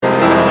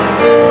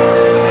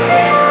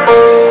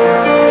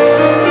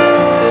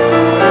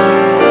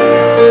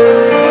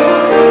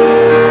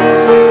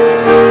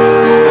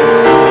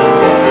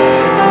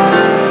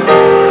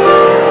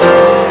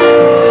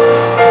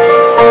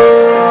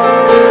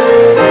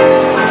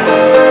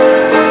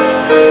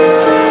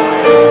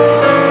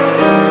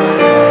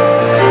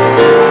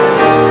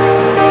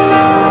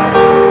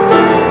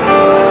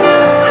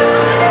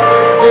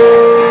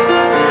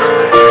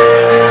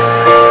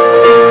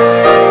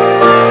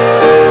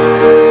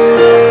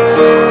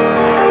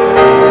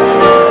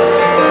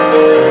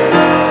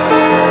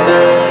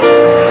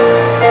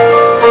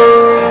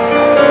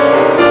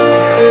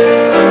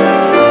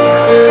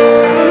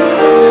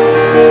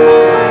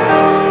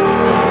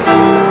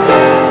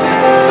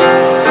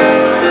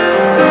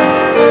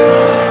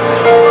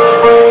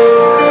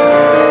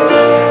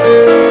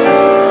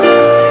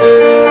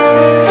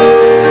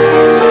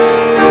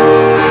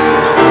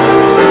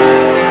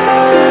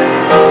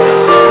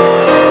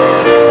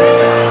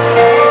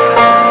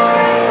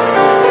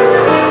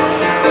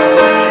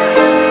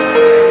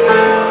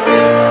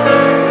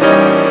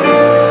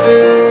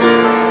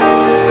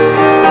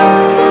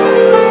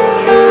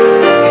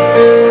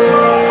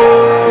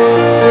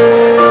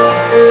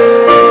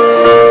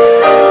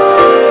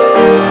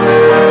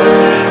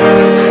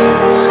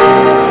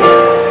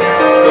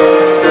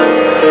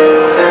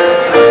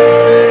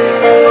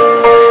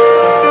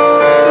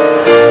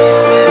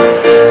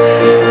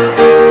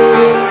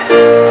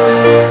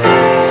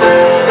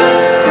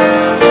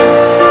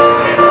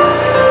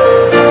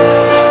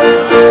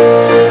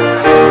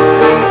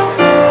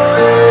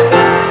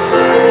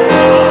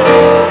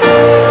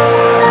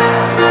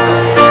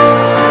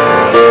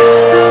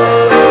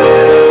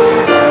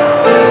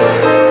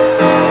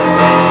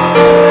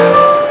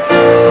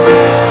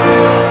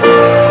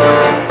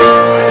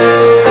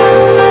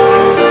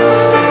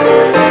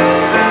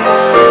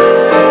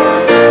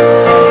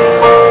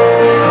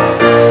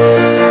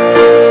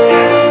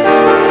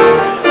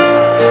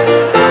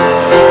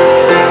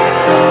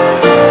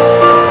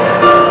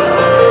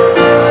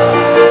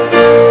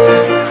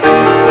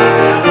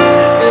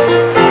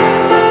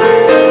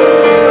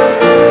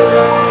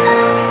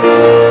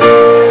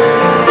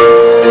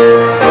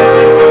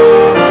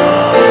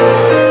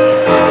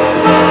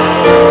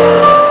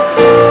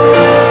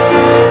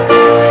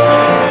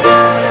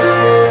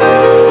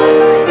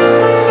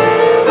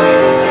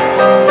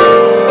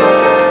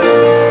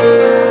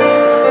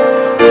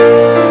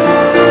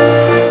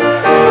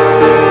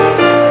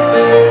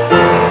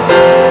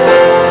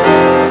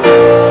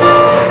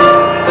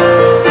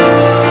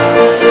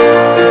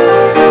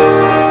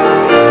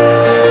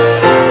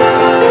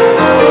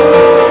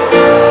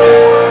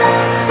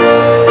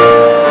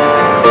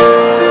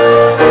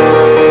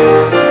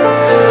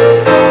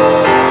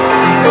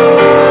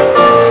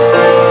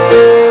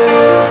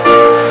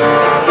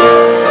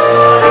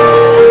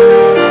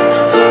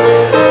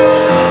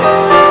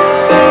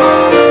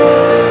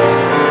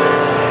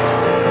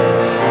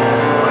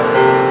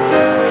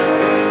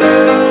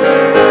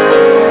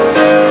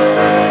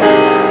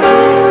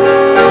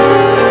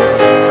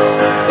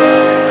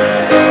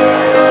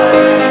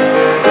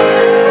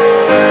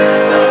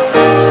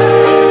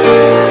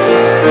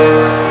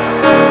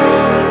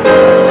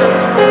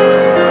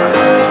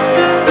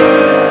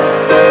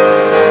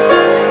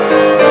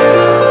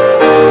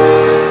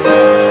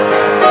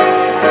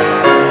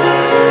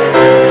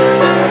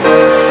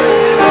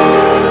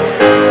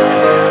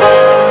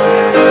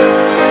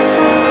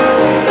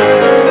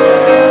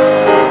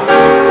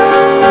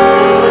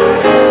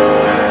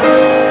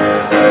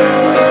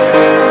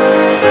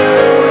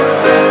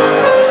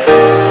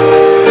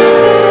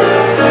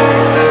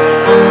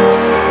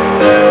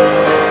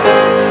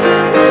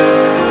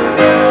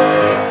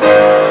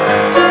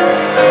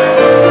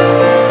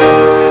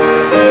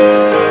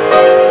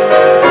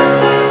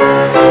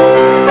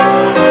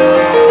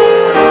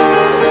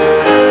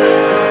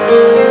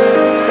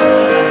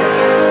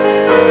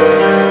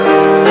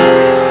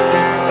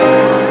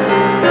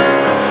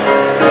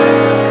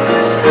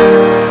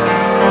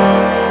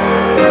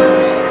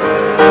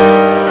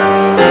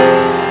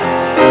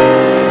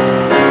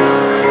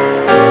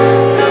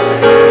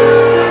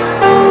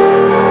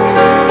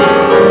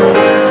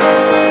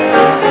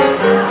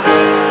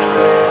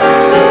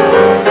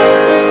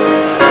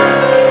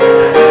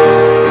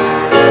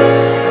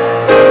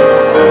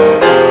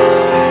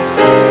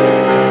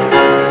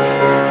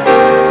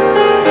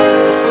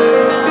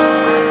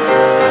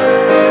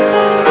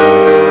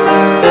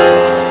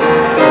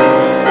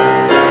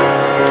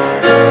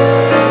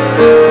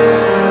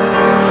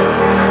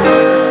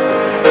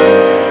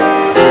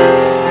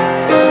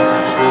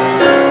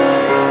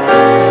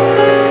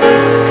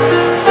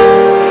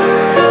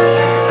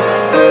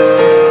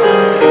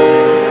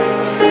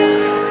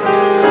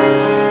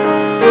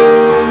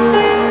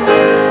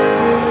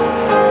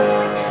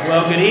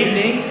Well, good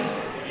evening.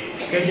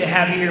 Good to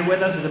have you here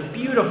with us. It's a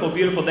beautiful,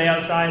 beautiful day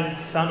outside. The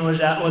sun was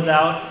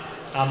out.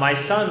 My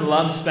son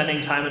loves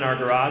spending time in our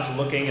garage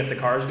looking at the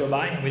cars go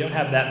by. We don't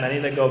have that many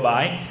that go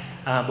by,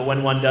 but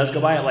when one does go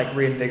by, it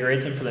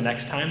reinvigorates him for the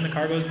next time the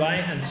car goes by.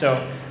 And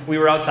so we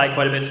were outside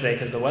quite a bit today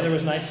because the weather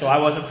was nice. So I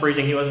wasn't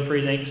freezing, he wasn't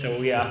freezing. So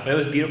but it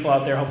was beautiful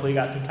out there. Hopefully you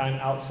got some time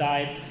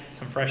outside,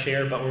 some fresh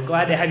air. But we're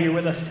glad to have you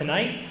with us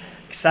tonight.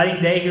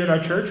 Exciting day here at our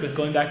church with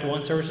going back to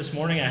one service this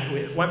morning.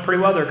 It went pretty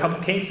well. There are a couple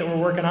kinks that we're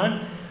working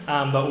on,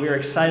 but we are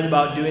excited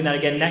about doing that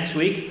again next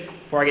week.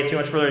 Before I get too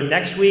much further,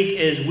 next week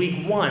is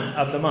week 1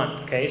 of the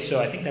month, okay? So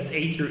I think that's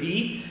A through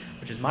E,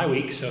 which is my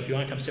week, so if you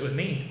want to come sit with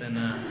me, then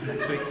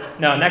next week.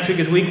 No, next week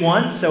is week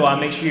 1, so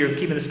make sure you're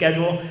keeping the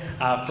schedule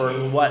for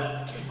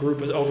what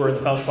group is over in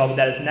the fellowship hall, but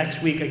that is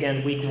next week,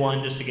 again, week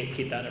 1, just to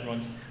keep that in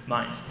everyone's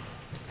minds.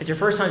 If it's your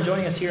first time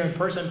joining us here in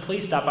person,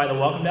 please stop by the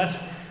welcome desk.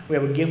 We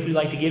have a gift we'd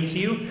like to give to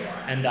you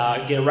and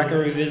get a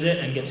record revisit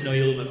and get to know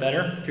you a little bit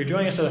better. If you're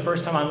joining us for the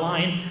first time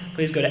online,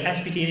 please go to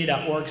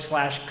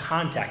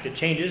sbtindy.org/contact. It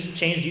changed.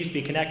 It used to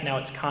be connect, now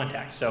it's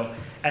contact. So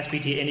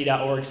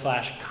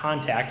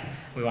sbtindy.org/contact.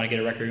 We want to get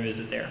a record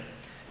revisit there.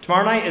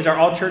 Tomorrow night is our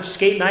all-church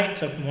skate night,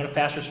 so one of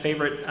Pastor's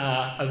favorite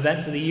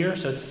events of the year.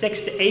 So it's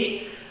 6 to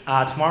 8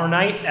 tomorrow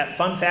night at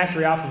Fun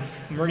Factory off of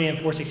Meridian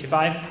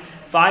 465.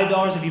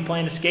 $5 if you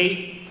plan to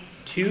skate.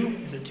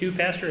 Is it 2,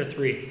 Pastor, or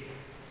 3?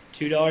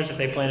 $2 if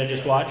they plan to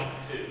just watch?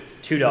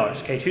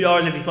 $2. Okay,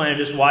 $2 if you plan to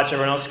just watch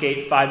everyone else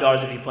skate,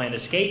 $5 if you plan to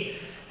skate.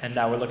 And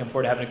we're looking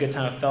forward to having a good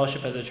time of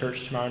fellowship as a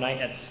church tomorrow night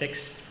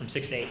from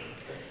 6 to 8.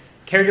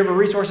 Caregiver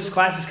Resources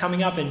class is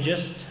coming up in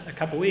just a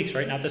couple weeks,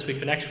 right? Not this week,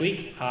 but next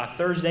week.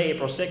 Thursday,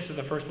 April 6th is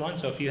the first one.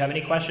 So if you have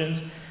any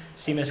questions,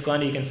 see Miss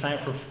Glenda. You can sign up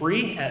for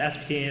free at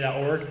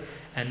sbtindy.org.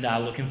 And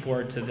looking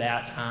forward to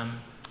that.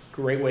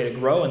 Great way to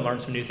grow and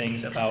learn some new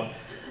things about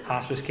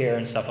hospice care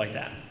and stuff like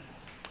that.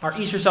 Our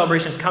Easter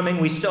celebration is coming.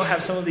 We still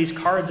have some of these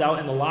cards out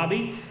in the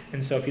lobby,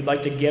 and so if you'd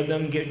like to give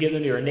them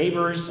to your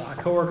neighbors,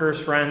 coworkers,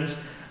 friends,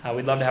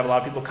 we'd love to have a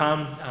lot of people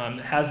come.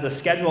 It has the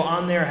schedule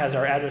on there, has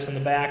our address in the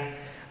back,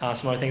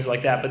 some other things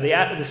like that. But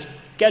the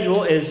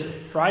schedule is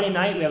Friday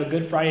night. We have a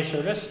Good Friday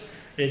service.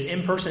 It is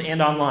in person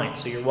and online,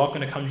 so you're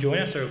welcome to come join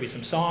us. There will be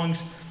some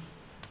songs,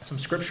 some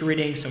scripture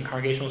reading, some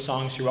congregational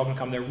songs. You're welcome to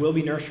come. There will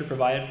be nursery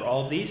provided for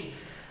all of these,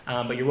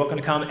 but you're welcome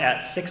to come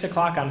at 6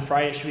 o'clock on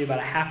Friday. It should be about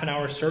a half an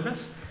hour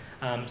service.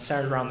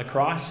 Centered around the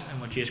cross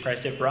and what Jesus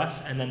Christ did for us.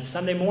 And then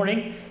Sunday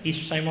morning,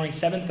 Easter Sunday morning,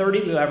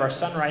 7:30, we'll have our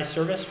sunrise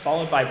service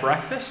followed by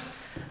breakfast,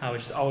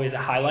 which is always a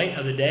highlight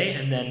of the day.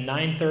 And then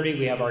 9:30,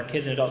 we have our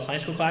kids and adult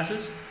Sunday school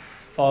classes,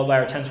 followed by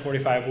our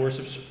 10:45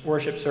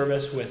 worship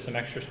service with some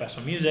extra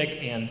special music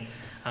and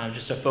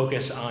just a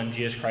focus on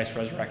Jesus Christ's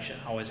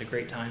resurrection. Always a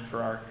great time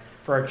for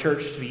our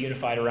church to be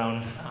unified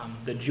around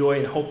the joy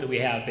and hope that we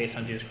have based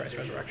on Jesus Christ's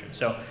resurrection.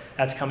 So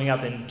that's coming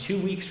up in 2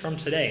 weeks from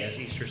today as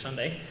Easter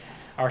Sunday.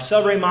 Our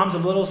Celebrate Moms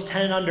of Littles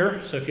 10 and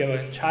under. So if you have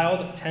a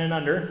child 10 and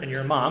under and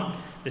you're a mom,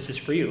 this is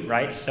for you,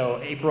 right?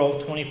 So April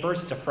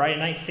 21st, it's a Friday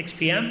night, 6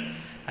 p.m.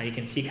 You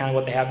can see kind of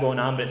what they have going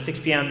on. But at 6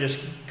 p.m., just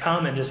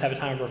come and just have a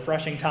time of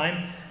refreshing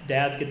time.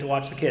 Dads get to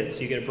watch the kids.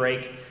 So you get a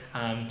break,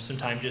 some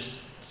time, just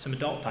some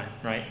adult time,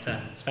 right?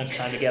 To spend some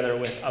time together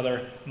with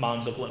other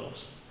moms of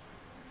littles.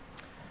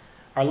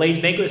 Our Ladies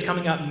Banquet is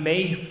coming up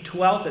May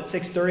 12th at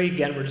 6:30.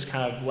 Again, we're just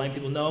kind of letting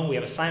people know. We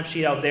have a sign-up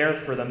sheet out there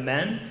for the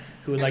men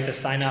who would like to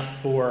sign up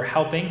for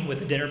helping with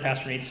the dinner.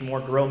 Pastor needs some more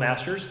grill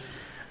masters.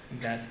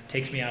 That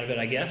takes me out of it,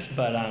 I guess.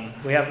 But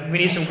we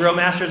need some grill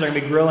masters. They're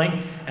going to be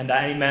grilling, and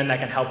any men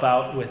that can help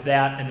out with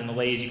that. And then the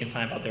ladies, you can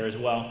sign up out there as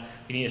well.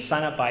 You need to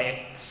sign up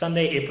by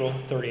Sunday, April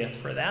 30th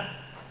for that.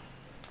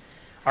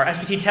 Our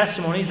SBT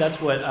testimonies,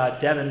 that's what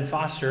Devin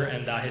Foster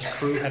and his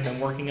crew have been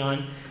working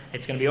on.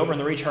 It's going to be over in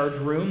the recharge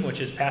room,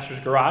 which is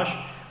Pastor's garage.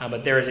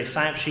 But there is a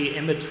sign-up sheet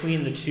in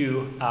between the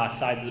two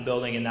sides of the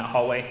building in that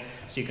hallway.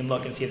 So you can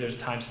look and see if there's a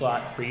time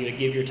slot for you to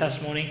give your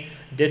testimony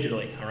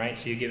digitally, all right?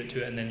 So you give it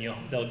to it, and then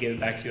they'll give it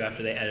back to you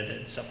after they edit it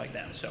and stuff like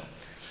that. So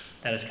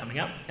that is coming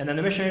up. And then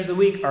the missionaries of the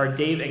week are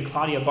Dave and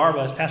Claudia Barba,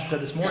 as Pastor said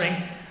this morning.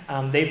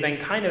 They've been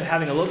kind of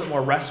having a little bit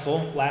more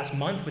restful last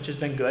month, which has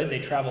been good. They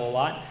travel a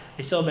lot.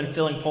 They still have been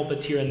filling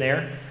pulpits here and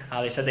there.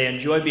 They said they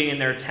enjoy being in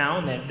their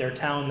town. Their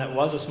town that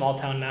was a small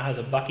town now has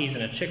a Buc-ee's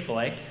and a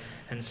Chick-fil-A.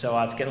 And so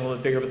it's getting a little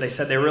bit bigger, but they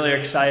said they really are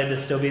excited to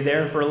still be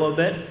there for a little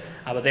bit.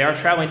 But they are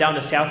traveling down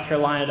to South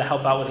Carolina to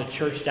help out with a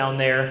church down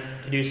there,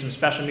 to do some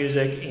special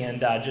music, and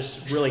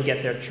just really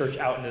get their church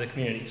out into the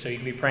community. So you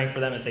can be praying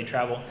for them as they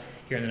travel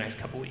here in the next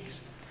couple weeks.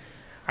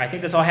 All right, I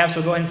think that's all I have,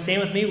 so go ahead and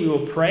stand with me. We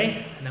will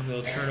pray, and then we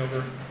will turn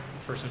over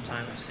for some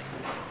time of singing.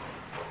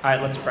 All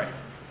right, let's pray.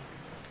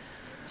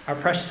 Our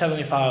precious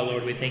Heavenly Father,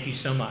 Lord, we thank you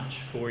so much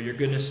for your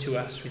goodness to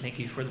us. We thank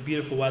you for the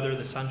beautiful weather,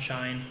 the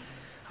sunshine,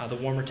 the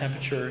warmer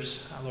temperatures.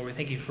 Lord, we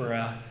thank you for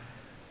a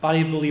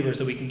body of believers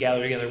that we can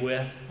gather together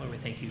with. Lord, we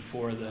thank you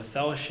for the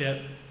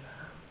fellowship,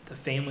 the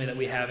family that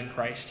we have in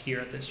Christ here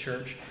at this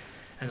church,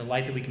 and the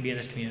light that we can be in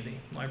this community.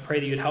 Lord, I pray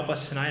that you'd help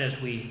us tonight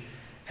as we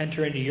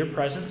enter into your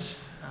presence,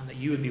 that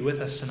you would be with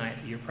us tonight,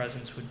 that your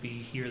presence would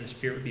be here, the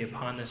Spirit would be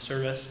upon this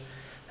service,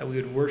 that we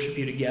would worship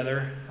you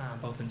together,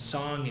 both in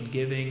song and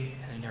giving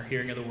and in our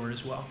hearing of the word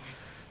as well.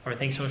 Lord,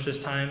 thanks so much for this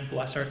time.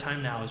 Bless our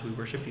time now as we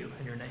worship you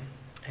in your name.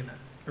 Amen.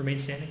 Remain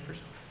standing for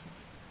song.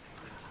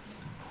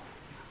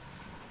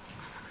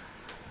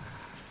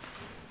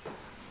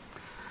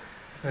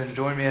 And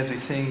join me as we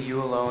sing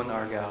You Alone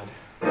Our God.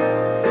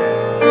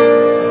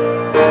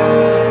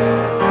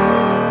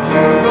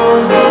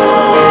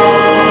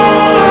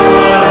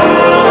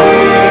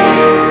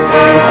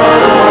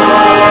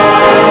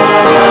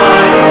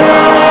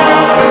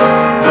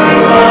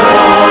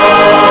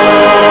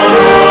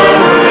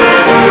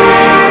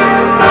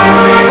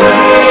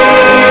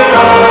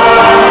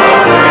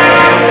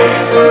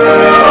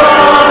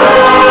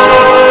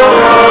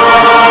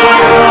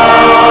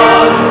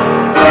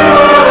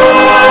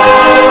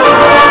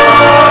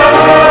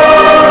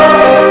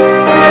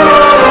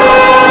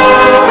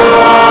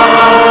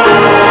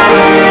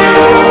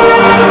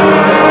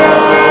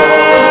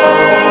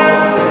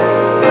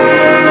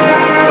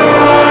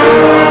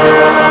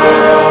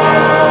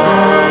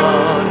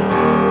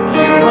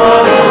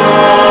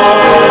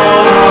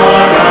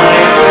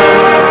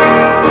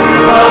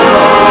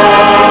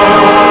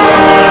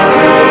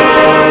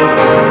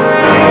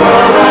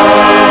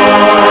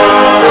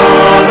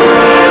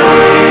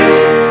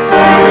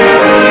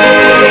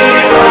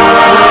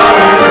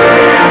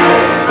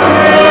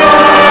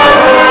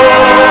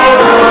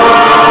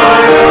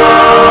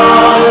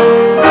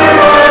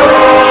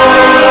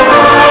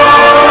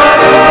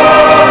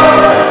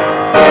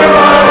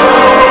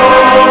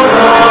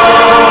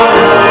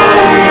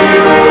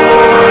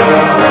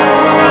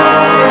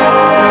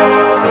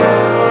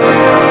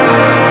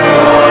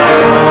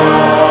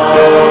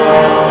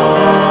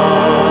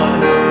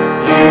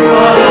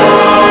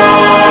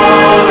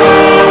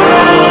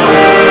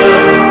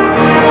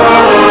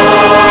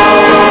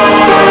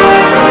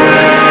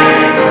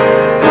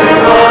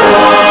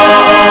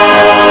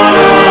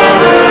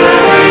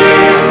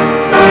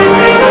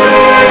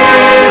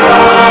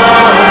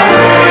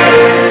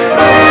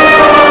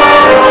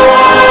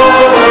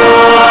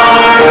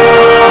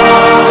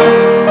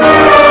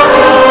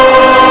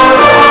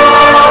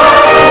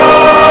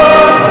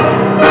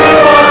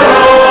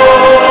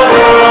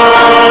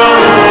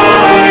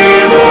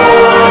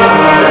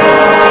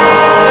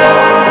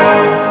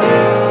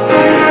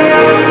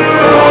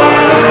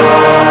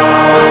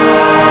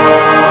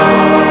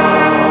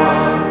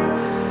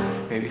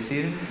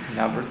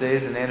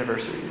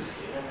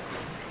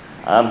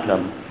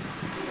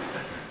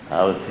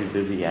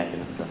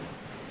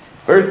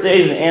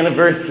 Birthdays and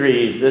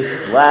anniversaries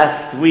this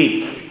last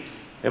week.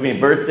 Have any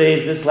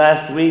birthdays this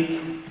last week?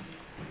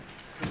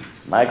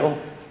 Michael?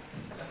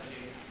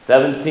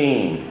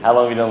 17. How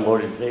long have you known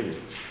Lord and Savior?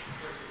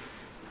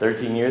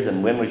 13 years.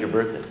 And when was your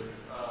birthday?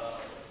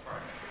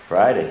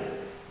 Friday.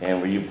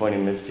 And were you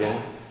pointing Miss Jenny?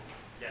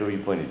 Yes. Who were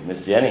you pointing?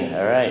 Miss Jenny.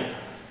 All right.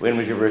 When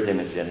was your birthday,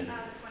 Miss Jenny?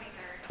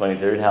 23rd.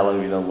 23rd. How long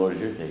have you known Lord as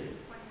your Savior?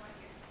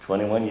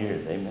 21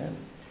 years. 21 years. Amen.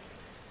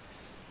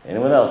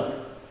 Anyone else?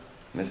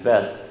 Miss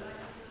Beth?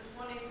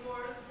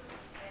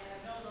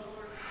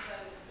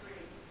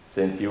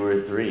 Since you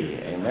were 3.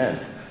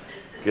 Amen.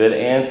 Good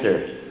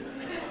answer.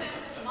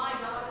 My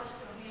daughter's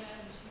come in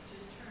and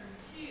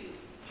she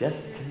Just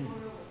just turned 2.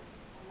 two.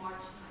 On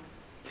March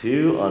 9th.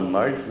 2 on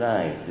March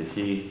 9th. Is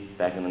she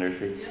back in the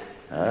nursery?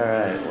 Yeah. All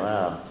right.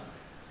 Wow.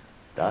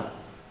 Doc?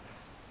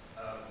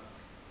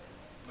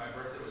 My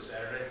birthday was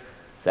Saturday.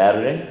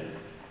 Saturday?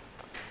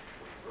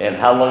 And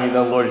how long have you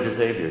known Lord as your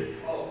Savior?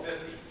 Oh,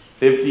 50.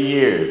 50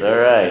 years. All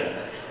right.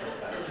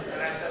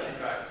 And I'm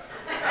 75.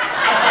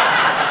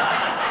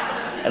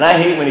 And I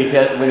hate when he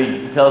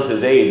tells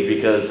his age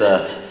because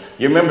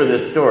you remember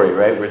this story,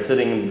 right? We're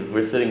sitting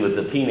with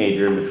the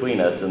teenager in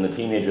between us, and the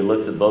teenager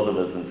looks at both of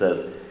us and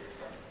says,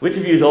 "Which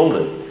of you is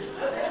oldest?"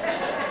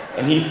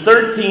 And he's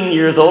 13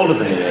 years older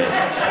than me.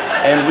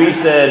 And we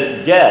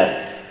said,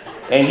 "Guess."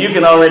 And you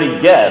can already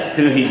guess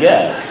who he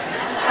guessed.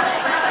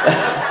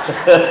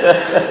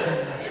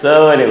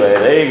 So anyway,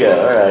 there you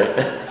go. All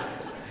right.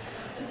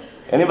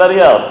 Anybody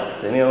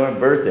else? Any other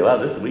birthday? Wow,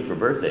 this is a week for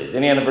birthdays.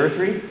 Any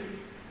anniversaries?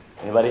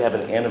 Anybody have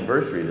an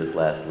anniversary this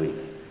last week?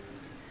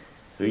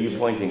 Who are you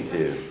pointing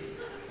to?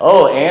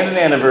 Oh, and an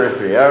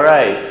anniversary. All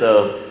right.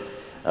 So,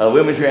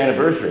 when was your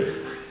anniversary?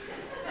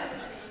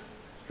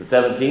 17. The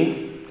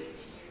 17th?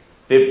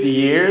 50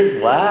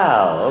 years?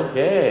 Wow.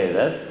 Okay,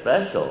 that's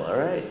special. All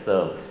right.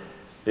 So,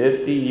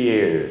 50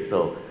 years.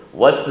 So,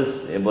 what's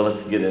this? Well,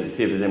 let's get in,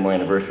 see if there's any more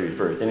anniversaries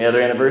first. Any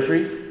other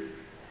anniversaries?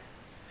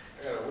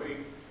 I got a week.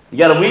 You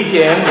got a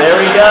weekend. There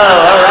we go.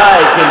 All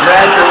right.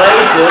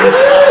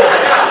 Congratulations.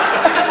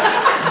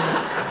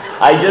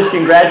 I just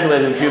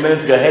congratulated him a few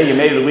minutes ago. Hey, you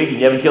made it a week and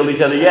you haven't killed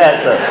each other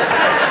yet. So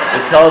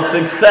it's called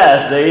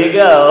success. There you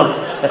go.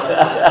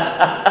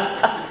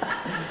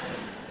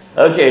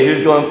 Okay,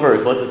 who's going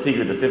first? What's the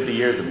secret to 50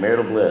 years of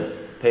marital bliss?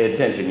 Pay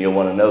attention. You'll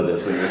want to know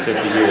this when you're 50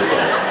 years old.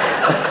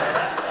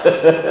 We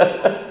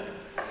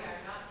are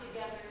not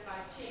together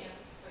by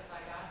chance, but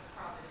by God's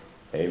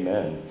providence.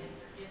 Amen. And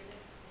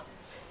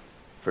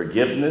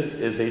forgiveness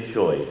is a choice. Forgiveness is a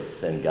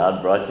choice, and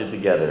God brought you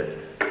together.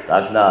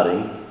 Doc's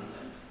nodding.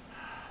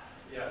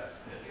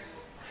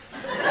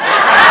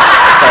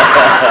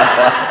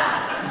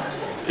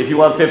 if you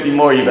want 50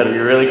 more, you better be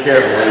really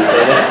careful when you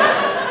say that.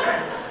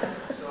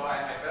 So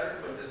I better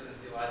put this in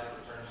theological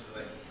terms so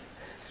they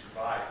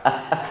survive.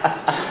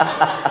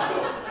 So,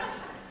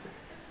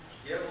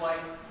 give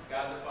like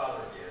God the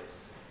Father gives,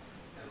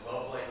 and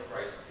love like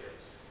Christ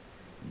gives.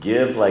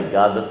 Give like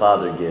God the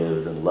Father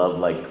gives, and love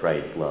like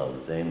Christ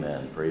loves.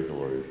 Amen. Praise the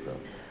Lord. So,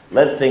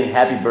 let's sing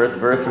Happy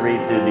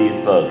Birthversary to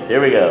these folks.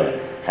 Here we go.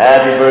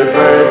 Happy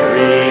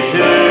Birthversary to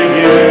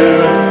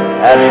you.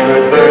 Happy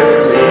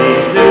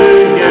Birthversary to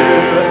you.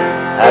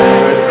 Happy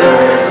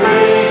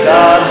Birthversary.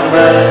 God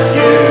bless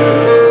you.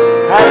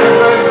 Happy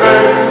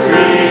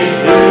Birthversary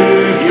to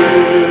you.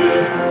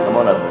 Come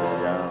on up, Mr.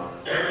 John.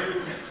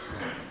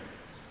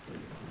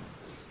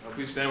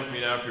 Please stand with me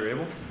now if you're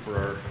able for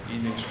our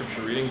evening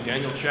scripture reading.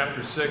 Daniel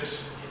chapter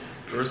 6,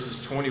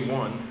 verses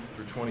 21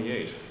 through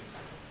 28.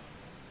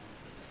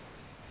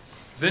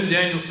 Then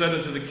Daniel said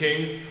unto the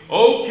king,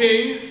 O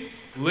king,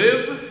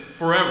 live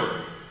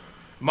forever.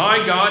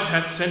 My God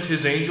hath sent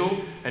his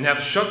angel, and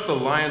hath shut the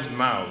lions'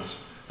 mouths,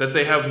 that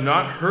they have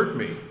not hurt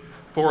me.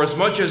 For as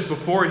much as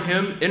before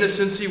him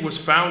innocency was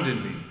found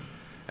in me,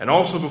 and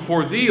also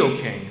before thee, O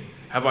king,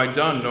 have I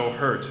done no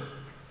hurt.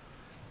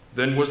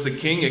 Then was the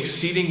king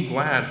exceeding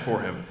glad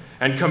for him,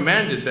 and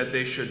commanded that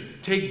they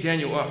should take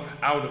Daniel up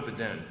out of the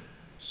den.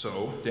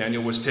 So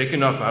Daniel was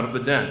taken up out of the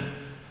den,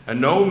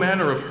 and no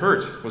manner of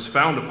hurt was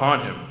found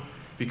upon him,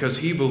 because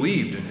he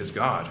believed in his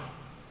God.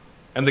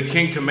 And the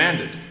king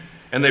commanded,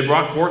 and they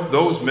brought forth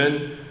those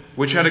men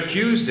which had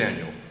accused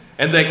Daniel,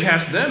 and they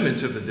cast them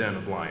into the den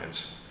of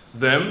lions,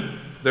 them,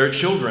 their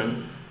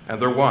children,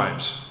 and their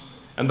wives.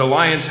 And the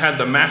lions had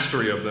the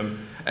mastery of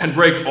them, and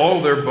brake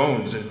all their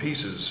bones in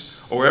pieces,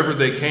 or ever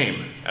they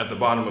came at the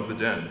bottom of the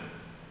den.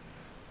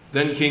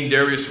 Then King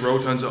Darius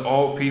wrote unto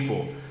all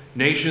people,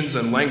 nations,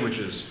 and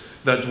languages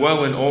that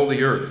dwell in all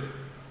the earth,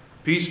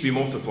 Peace be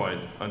multiplied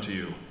unto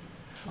you.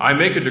 I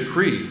make a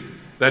decree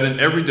that in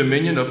every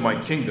dominion of my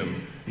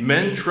kingdom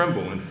men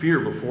tremble and fear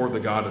before the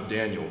God of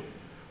Daniel,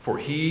 for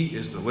he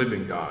is the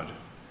living God,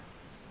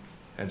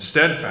 and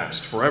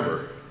steadfast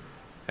forever,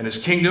 and his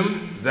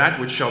kingdom that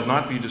which shall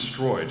not be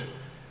destroyed,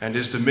 and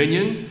his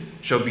dominion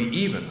shall be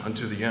even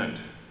unto the end.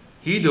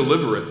 He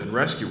delivereth and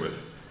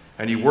rescueth,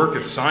 and he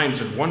worketh signs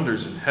and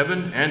wonders in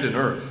heaven and in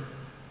earth,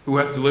 who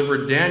hath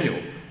delivered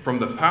Daniel from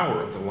the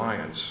power of the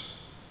lions.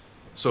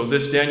 So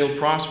this Daniel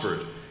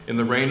prospered in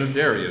the reign of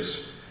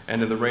Darius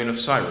and in the reign of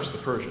Cyrus the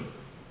Persian.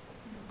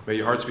 May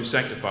your hearts be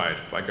sanctified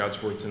by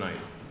God's word tonight.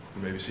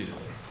 You may be seated.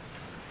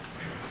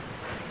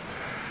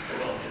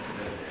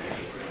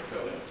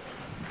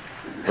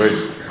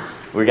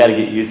 We got to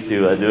get used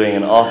to doing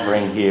an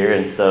offering here,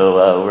 and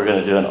so we're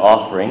going to do an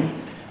offering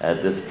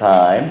at this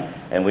time.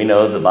 And we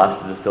know the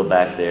boxes are still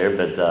back there,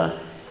 but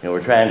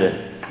we're trying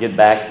to get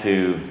back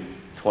to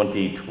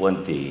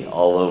 2020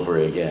 all over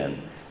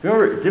again.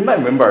 Does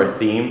anybody remember our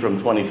theme from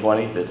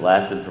 2020 that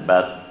lasted for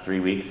about 3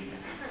 weeks?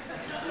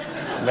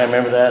 Anybody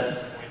remember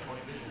that?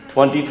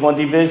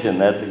 2020 vision.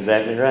 That's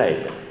exactly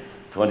right.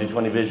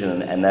 2020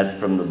 vision, and that's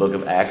from the book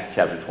of Acts,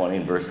 chapter 20,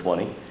 and verse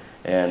 20.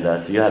 And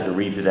so you'll have to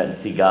read through that and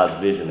see God's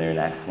vision there in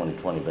Acts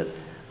 20:20. But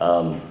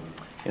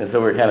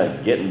so we're kind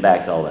of getting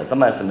back to all that. So I'm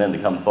going to ask the men to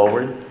come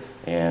forward,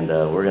 and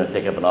we're going to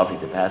take up an offering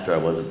to Pastor. I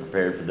wasn't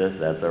prepared for this.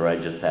 That's all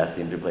right. Just pass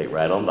the empty plate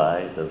right on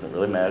by. It doesn't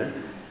really matter.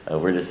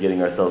 We're just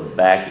getting ourselves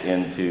back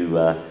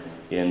into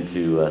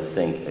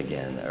sync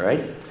again. All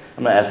right.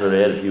 I'm going to ask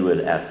Brother Ed if you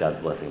would ask God's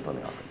blessing upon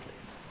the offering.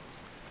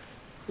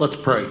 Let's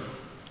pray.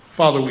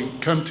 Father, we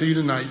come to you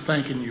tonight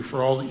thanking you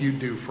for all that you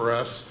do for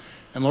us.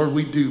 And Lord,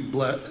 we do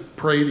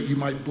pray that you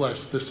might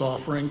bless this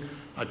offering.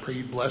 I pray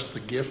you bless the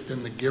gift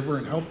and the giver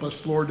and help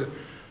us, Lord,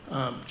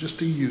 just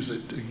to use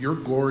it to your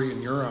glory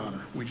and your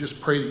honor. We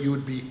just pray that you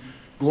would be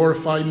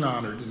glorified and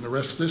honored in the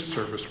rest of this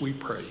service, we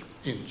pray.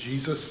 In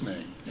Jesus'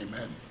 name,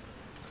 amen.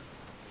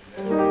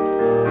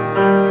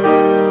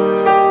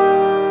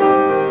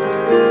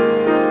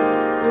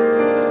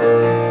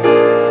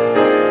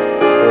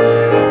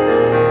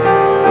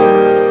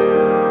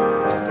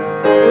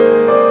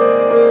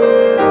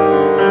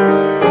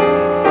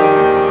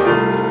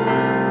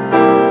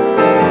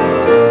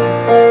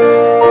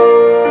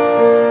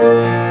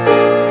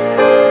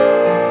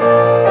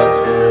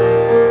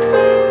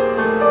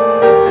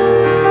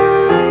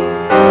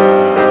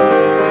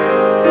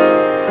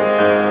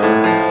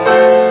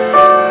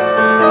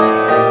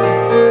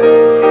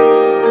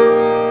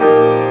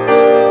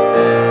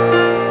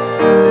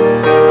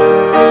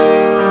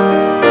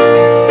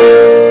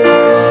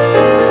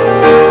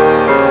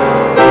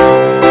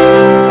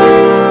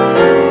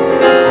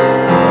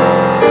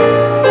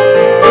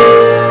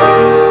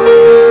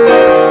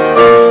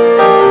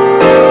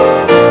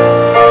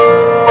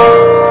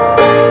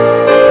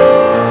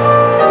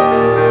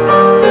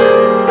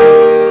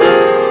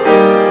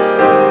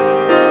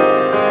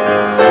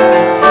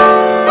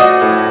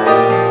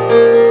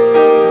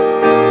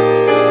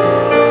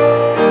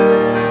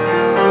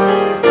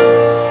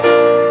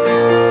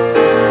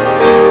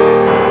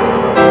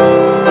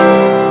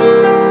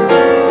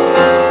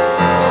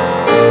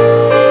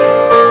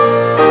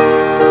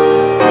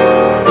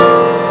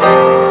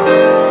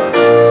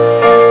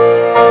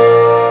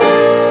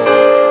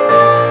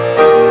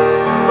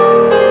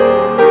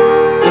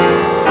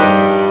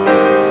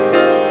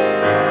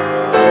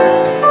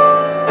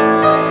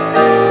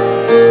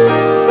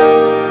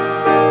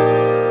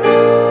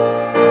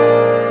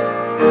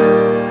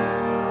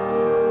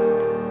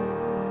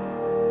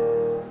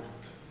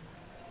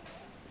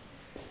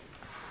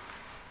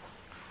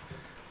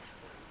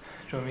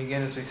 Join me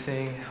again as we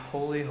sing,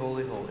 Holy,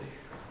 Holy, Holy.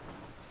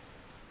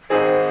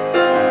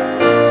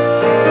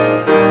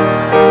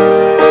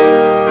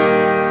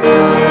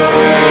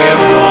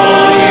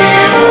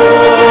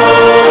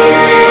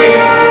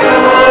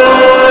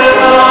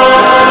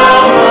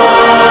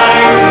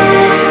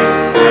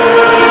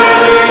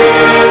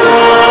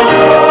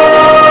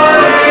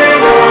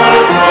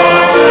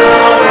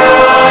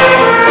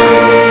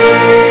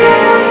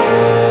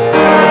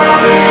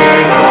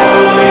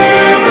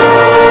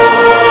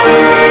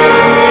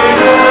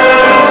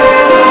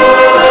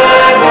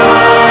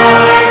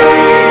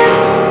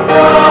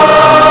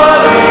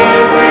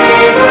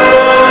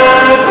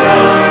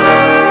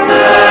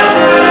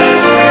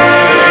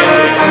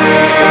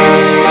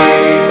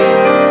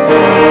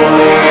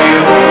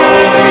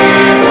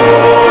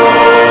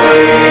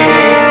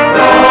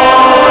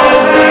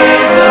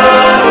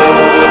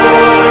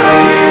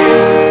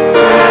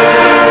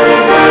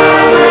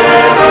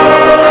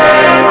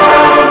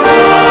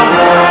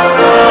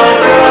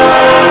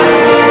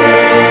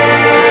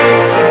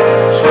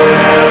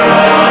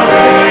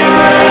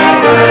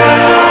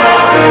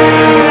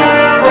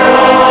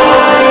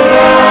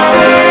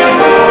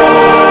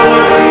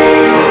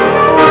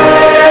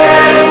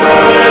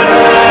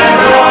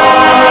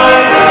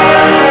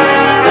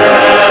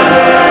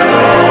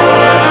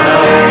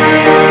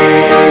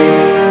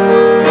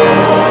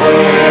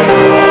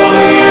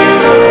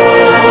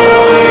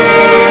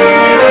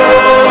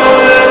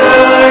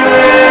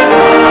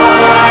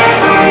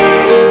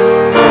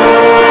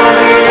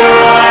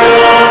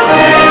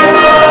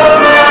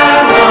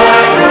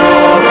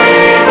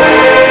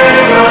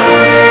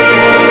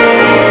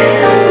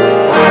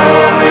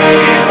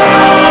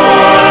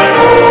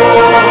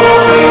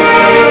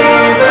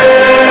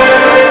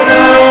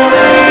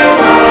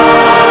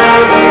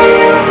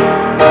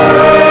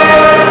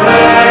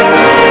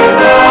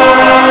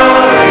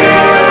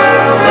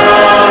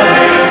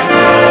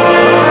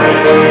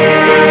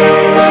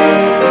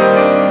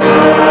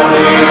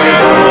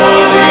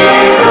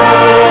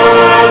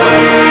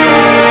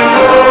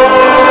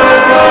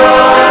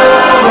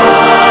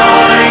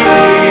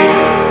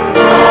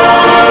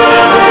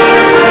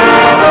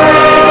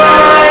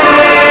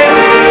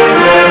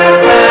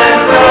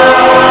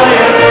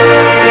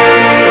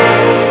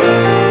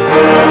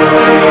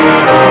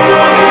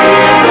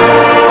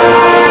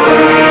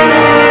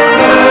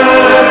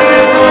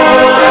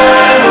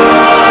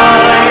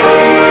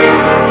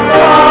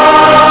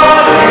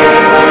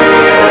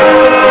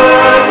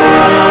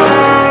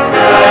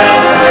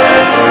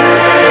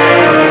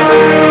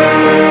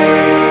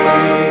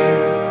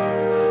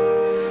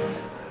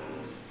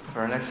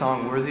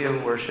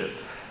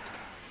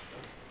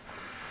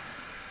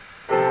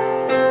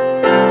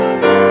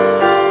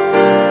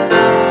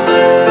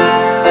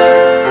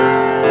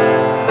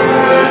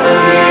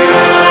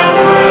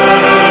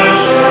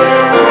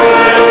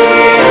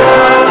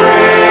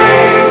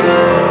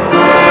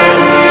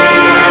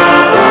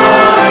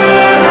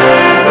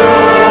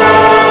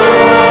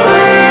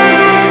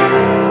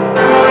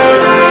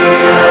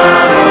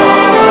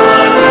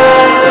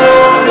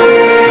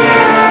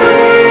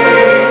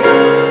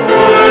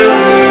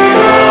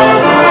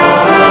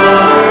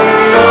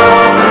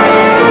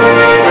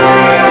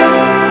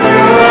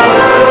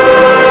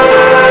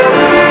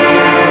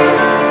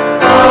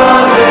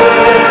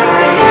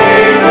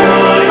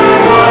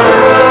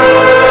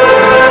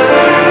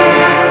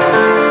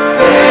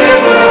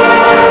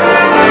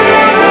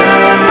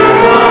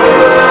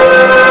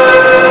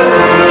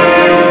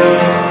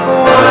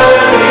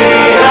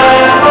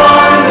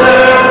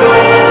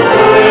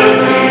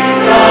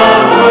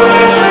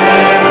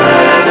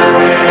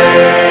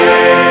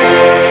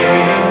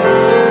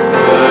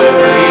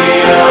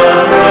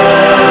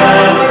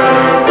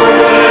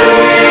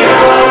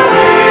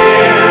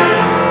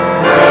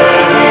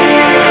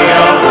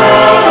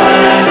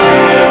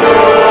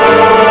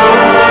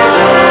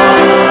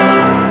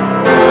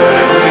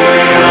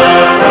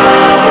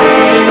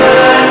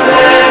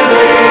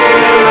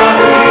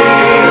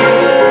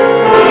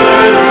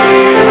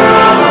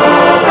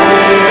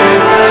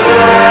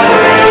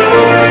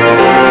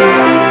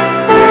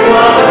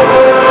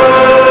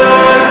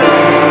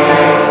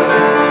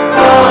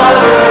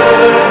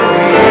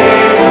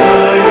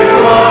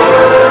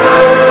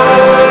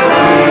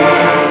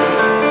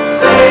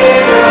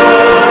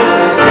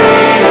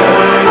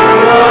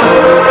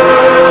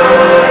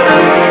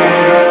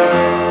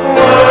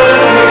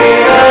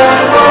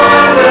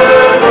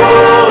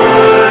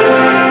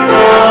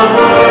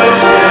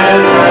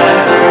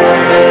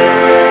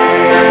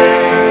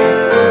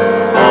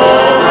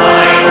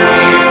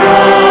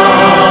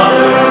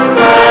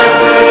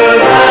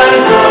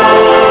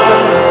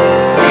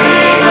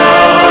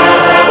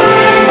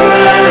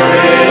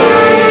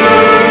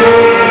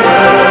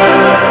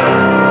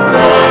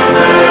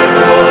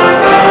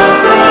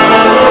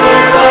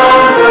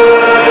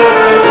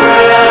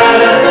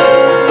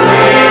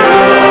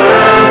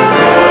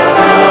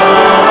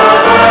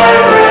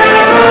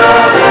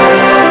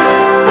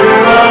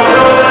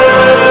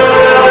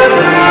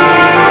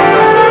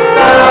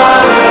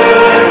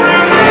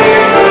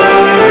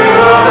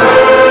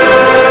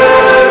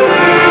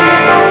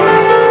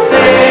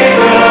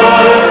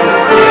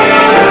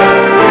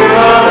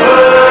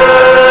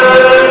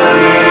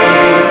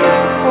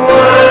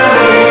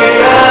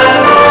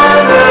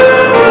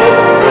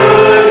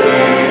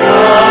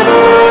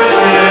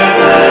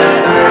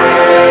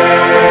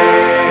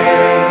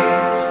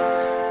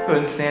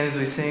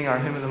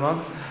 hymn of the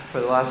month for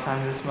the last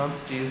time this month,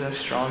 Jesus,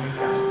 Strong and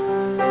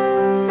Kind.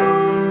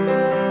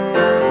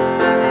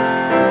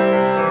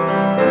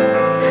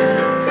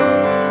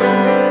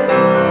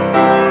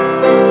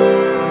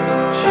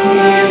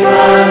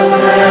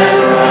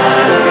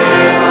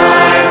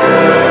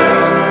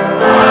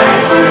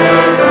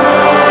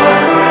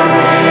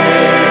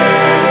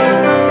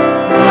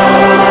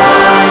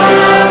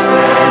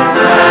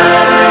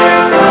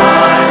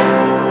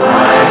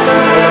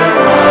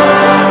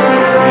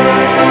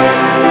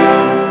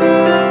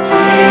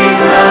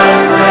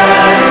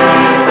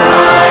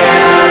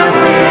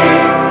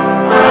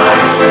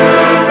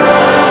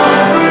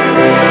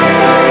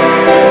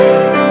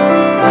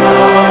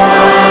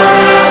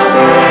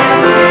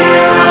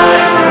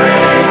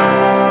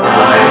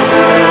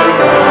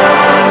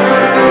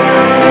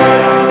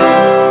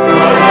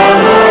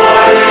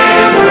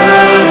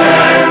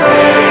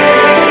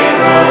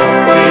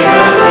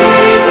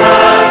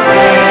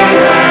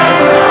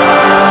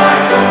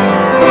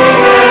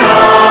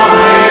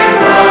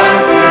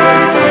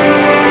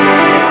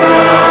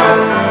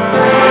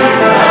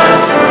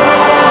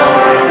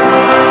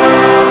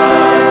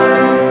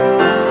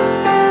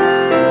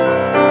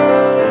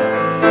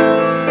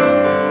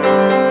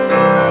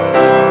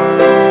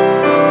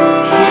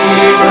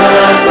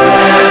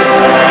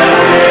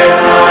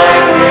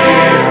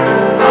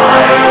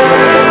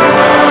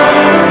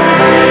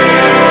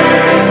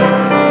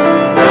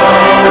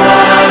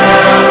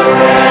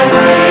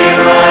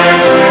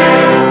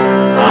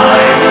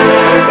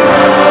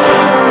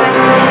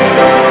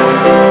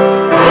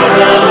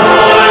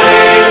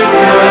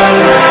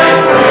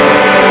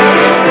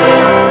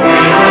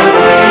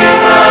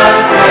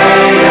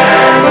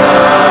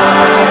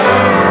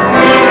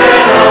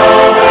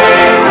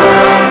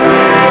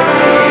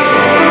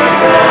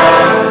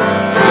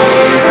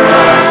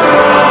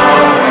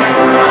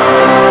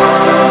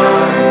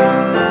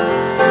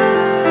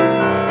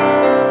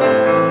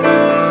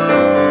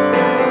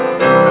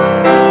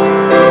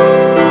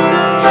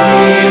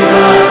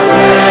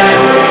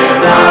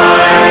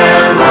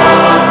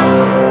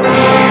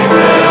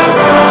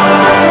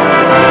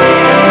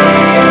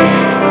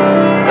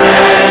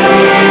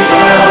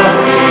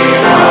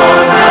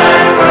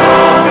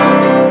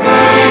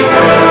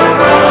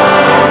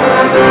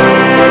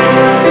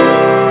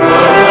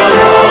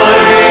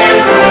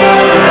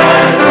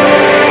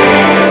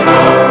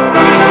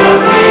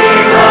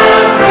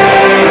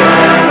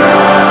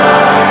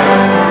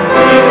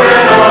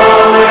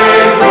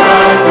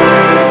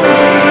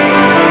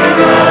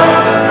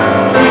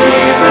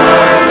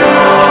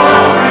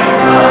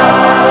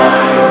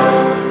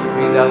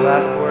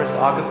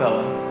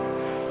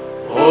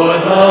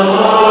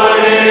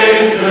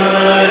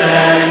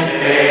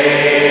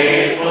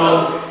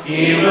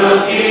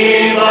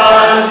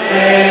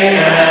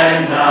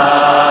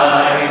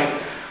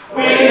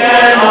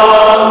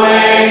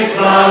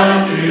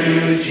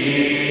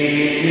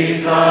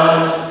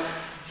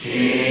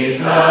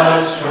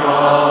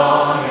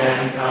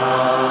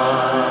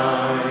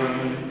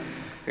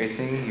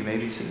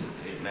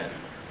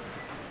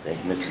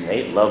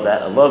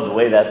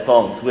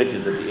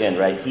 Switches at the end,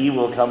 right? He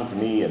will come to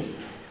me, and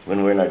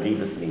when we're in our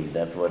deepest need,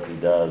 that's what he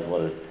does.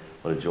 What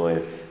a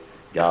joyous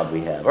God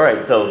we have. All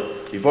right,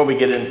 so before we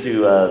get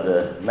into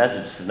the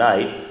message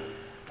tonight,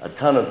 a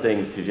ton of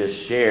things to just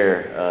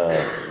share.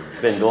 It's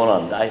been going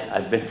on.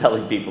 I've been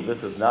telling people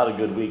this is not a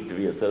good week to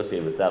be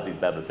associated with Southeast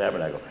Baptist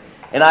Tabernacle,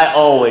 and I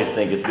always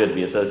think it's good to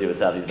be associated with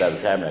Southeast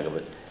Baptist Tabernacle,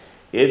 but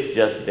it's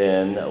just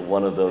been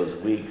one of those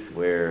weeks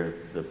where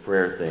the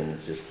prayer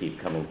things just keep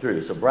coming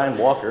through. So Brian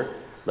Walker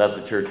left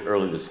the church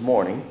early this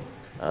morning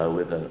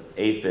with an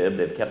AFib.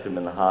 They've kept him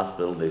in the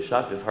hospital. They've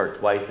shocked his heart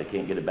twice. They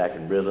can't get it back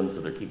in rhythm,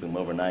 so they're keeping him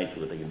overnight,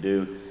 see what they can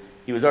do.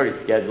 He was already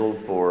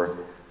scheduled for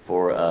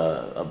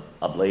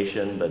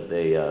ablation, but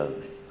they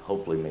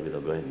hopefully maybe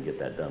they'll go ahead and get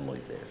that done while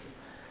he's there.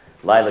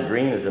 So Lila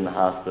Green is in the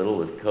hospital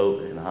with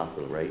COVID. In the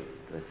hospital, right?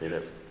 Did I say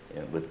that?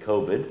 Yeah, with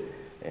COVID,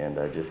 and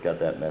I just got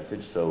that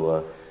message.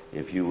 So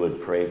if you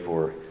would pray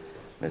for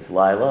Miss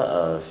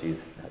Lila, she's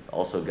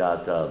also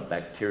got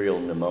bacterial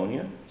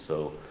pneumonia.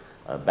 So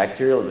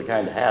bacterial is the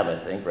kind to have, I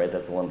think, right?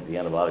 That's the one that the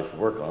antibiotics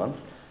work on.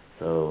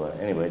 So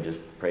anyway, just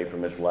pray for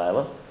Miss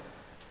Lila.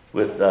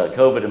 With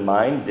COVID in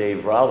mind,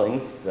 Dave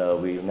Rawlings,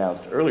 we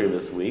announced earlier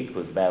this week,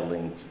 was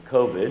battling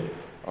COVID.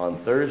 On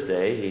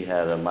Thursday, he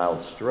had a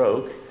mild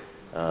stroke.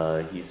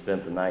 He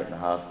spent the night in the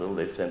hospital.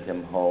 They sent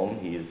him home.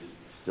 He's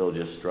still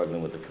just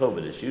struggling with the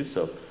COVID issue,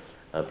 so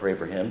pray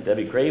for him.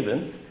 Debbie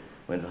Cravens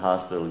went to the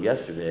hospital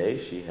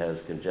yesterday. She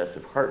has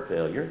congestive heart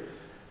failure.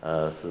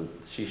 So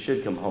she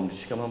should come home. Did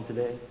she come home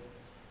today?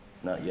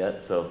 Not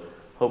yet. So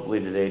hopefully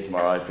today,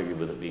 tomorrow. I figured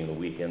with it being the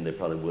weekend, they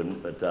probably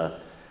wouldn't. But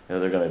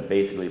they're going to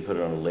basically put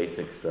her on a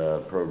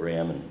Lasix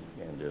program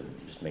and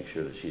just make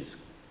sure that she's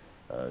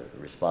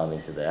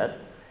responding to that.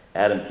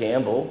 Adam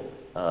Campbell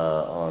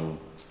on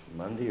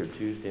Monday or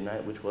Tuesday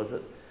night, which was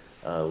it,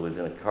 was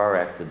in a car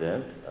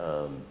accident.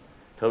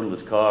 Totaled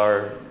his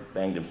car,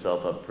 banged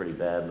himself up pretty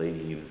badly.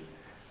 He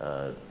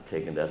was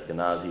taken to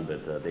Eskenazi,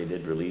 but they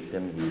did release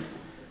him.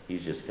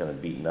 he's just kind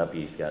of beaten up.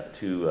 He's got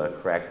 2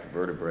 cracked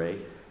vertebrae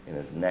in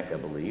his neck, I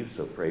believe,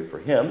 so pray for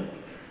him.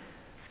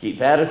 Skeet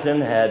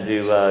Patterson had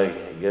to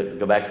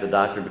go back to the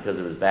doctor because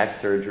of his back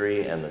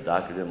surgery, and the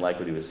doctor didn't like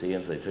what he was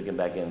seeing, so they took him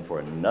back in for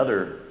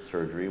another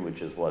surgery,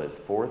 which is what, his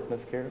 4th,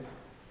 Miss Karen?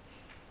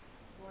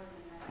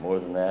 More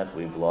than that.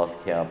 We've lost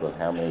count of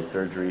how many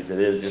surgeries it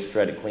is just to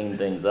try to clean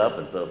things up,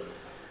 and so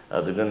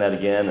they're doing that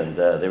again, and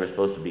they were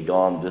supposed to be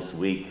gone this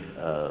week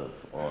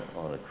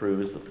on a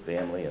cruise with the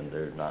family, and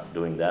they're not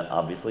doing that,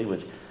 obviously,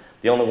 which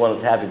the only one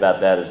that's happy about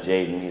that is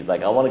Jaden. He's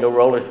like, I want to go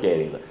roller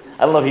skating.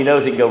 I don't know if he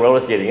knows he can go roller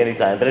skating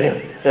anytime, but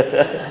anyway.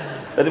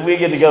 But we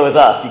get to go with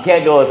us. You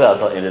can't go with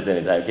us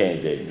anytime, can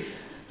you, Jaden?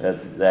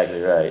 That's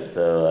exactly right.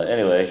 So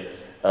anyway,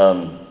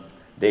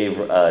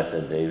 Dave, I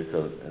said Dave,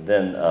 so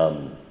then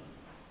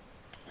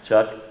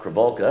Chuck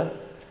Kravolka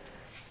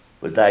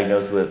was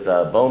diagnosed with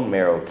bone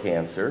marrow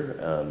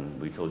cancer.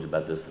 We told you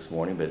about this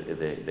morning, but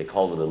they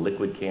called it a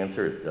liquid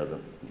cancer. It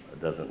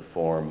doesn't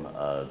form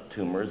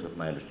tumors, if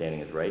my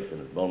understanding is right, in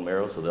his bone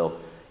marrow. So they'll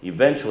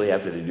eventually,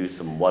 after they do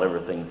some whatever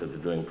things that they're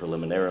doing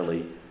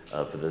preliminarily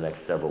for the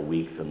next several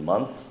weeks and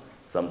months,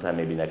 sometime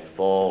maybe next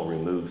fall,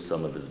 remove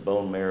some of his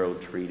bone marrow,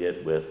 treat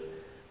it with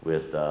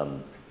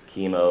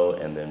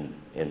chemo, and then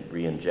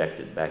re-inject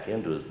it back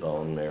into his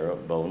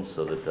bones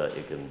so that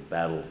it can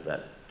battle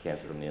that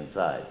cancer from the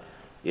inside.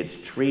 It's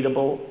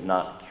treatable,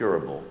 not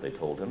curable, they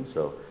told him.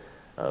 So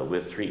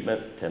with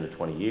treatment, 10 to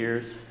 20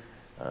 years.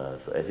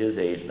 So at his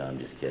age, no, I'm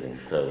just kidding.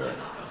 So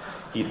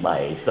he's my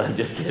age, so I'm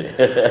just kidding.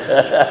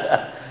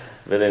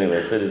 But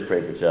anyway, so just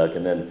pray for Chuck.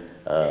 And then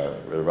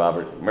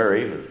Robert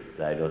Murray was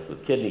diagnosed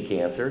with kidney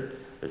cancer.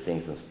 They're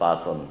seeing some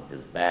spots on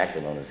his back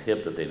and on his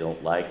hip that they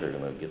don't like. They're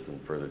going to get some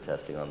further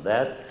testing on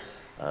that.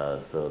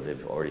 So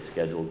they've already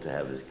scheduled to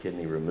have his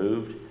kidney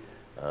removed.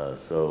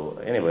 So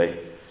anyway,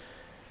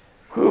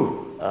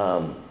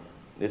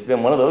 it's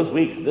been one of those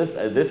weeks.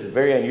 This is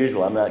very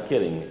unusual. I'm not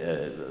kidding.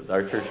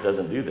 Our church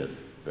doesn't do this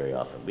very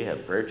often. We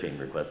have prayer chain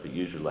requests, but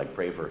usually like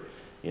pray for,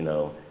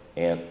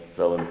 Aunt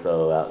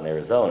so-and-so out in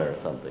Arizona or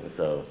something.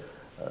 So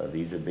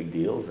these are big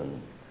deals,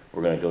 and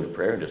we're going to go to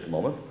prayer in just a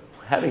moment.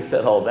 Having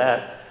said all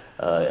that,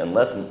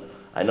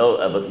 I know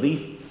of at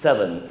least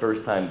 7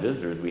 first-time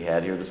visitors we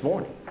had here this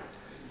morning.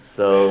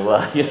 So,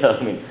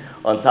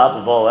 on top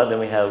of all that, then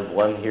we have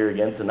one here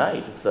again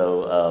tonight.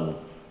 So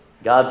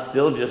God's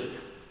still just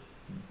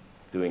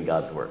doing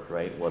God's work,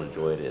 right? What a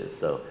joy it is.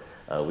 So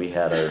we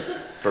had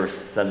our first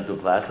Sunday school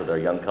class with our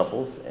young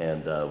couples,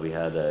 and we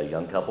had a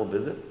young couple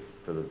visit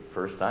for the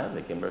first time.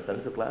 They came to our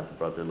Sunday school class and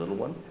brought their little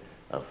one,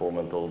 a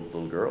 4-month-old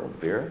little girl,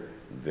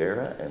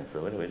 Vera. And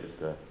so anyway, just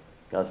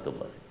God's still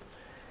blessing.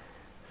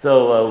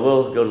 So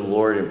we'll go to the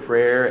Lord in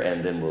prayer,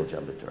 and then we'll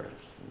jump into our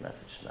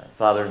message tonight.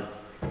 Father,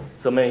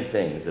 so many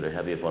things that are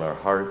heavy upon our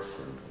hearts,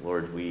 and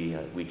Lord, we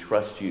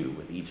trust you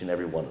with each and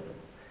every one of them.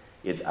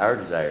 It's our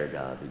desire,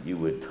 God, that you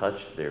would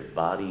touch their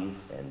bodies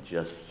and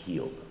just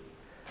heal them.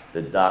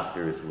 The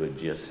doctors would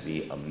just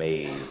be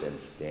amazed and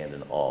stand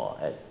in awe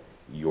at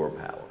your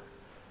power.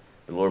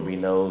 But Lord, we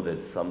know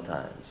that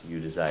sometimes you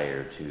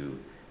desire to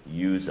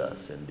use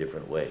us in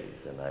different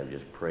ways, and I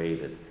just pray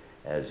that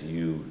as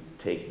you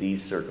take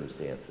these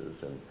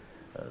circumstances and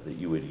that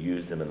you would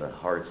use them in the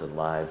hearts and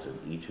lives of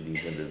each of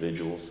these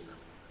individuals,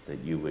 that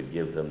you would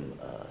give them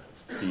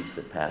peace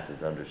that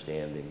passes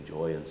understanding,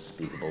 joy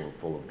unspeakable and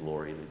full of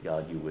glory, that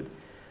God, you would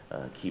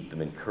keep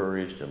them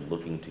encouraged and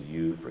looking to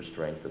you for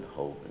strength and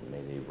hope, and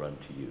may they run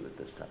to you at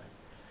this time.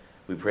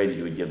 We pray that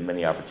you would give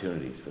many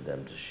opportunities for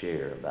them to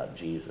share about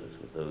Jesus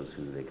with those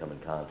who they come in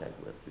contact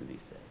with through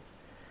these things.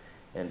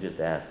 And just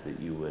ask that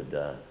you would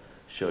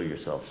show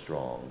yourself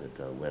strong,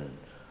 that when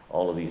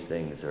all of these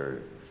things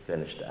are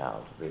finished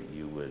out, that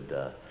you would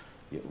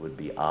it would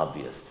be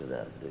obvious to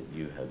them that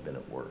you have been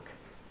at work.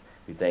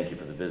 We thank you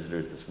for the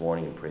visitors this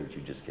morning and pray that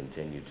you just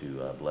continue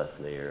to bless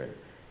there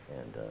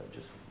and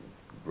just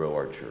grow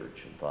our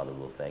church. And Father,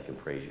 we'll thank and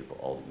praise you for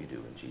all that you do.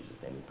 In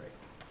Jesus' name we pray.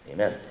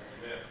 Amen.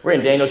 We're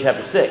in Daniel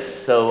chapter 6.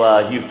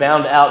 So you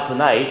found out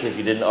tonight, if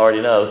you didn't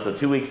already know, so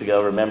 2 weeks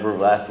ago, remember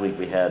last week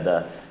we had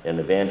an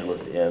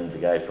evangelist in, the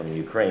guy from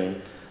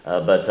Ukraine.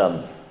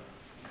 So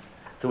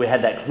we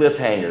had that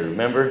cliffhanger,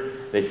 remember?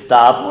 They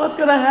stopped, what's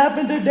going to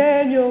happen to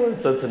Daniel?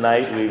 And so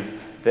tonight we've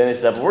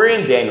finished up. We're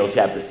in Daniel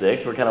chapter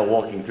 6. We're kind of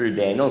walking through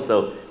Daniel.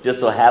 So just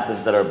so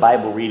happens that our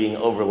Bible reading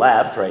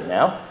overlaps right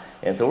now.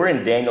 And so we're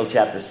in Daniel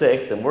chapter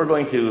 6, and we're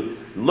going to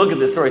look at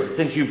this story. So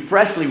since you've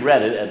freshly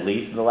read it, at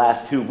least in the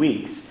last 2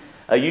 weeks,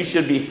 you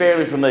should be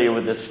fairly familiar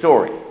with this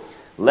story.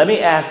 Let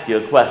me ask you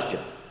a question.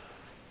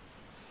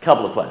 A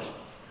couple of questions.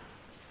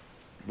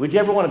 Would you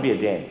ever want to be a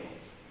Daniel?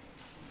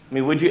 I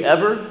mean, would you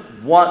ever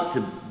want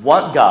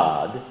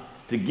God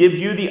to give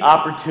you the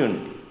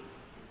opportunity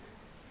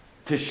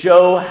to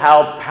show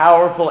how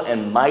powerful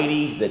and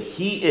mighty that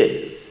he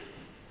is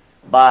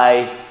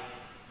by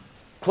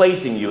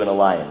placing you in a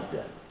lion's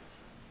den?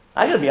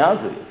 I got to be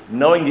honest with you.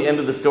 Knowing the end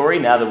of the story,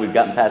 now that we've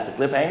gotten past the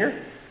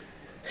cliffhanger,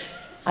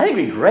 I think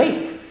it'd be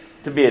great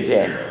to be a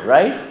Daniel,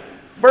 right?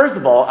 First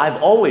of all,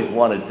 I've always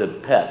wanted to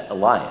pet a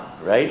lion,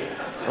 right?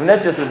 I mean,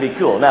 that just would be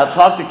cool. Now,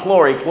 talk to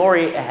Clory.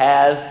 Clory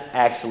has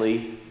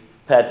actually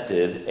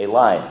petted a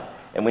lion.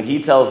 And when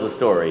he tells the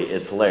story,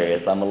 it's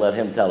hilarious. I'm going to let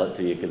him tell it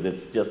to you because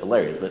it's just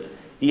hilarious. But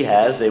he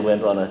has. They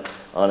went on a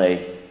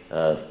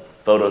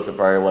photo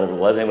safari or whatever it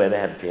was. Anyway, they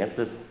had a chance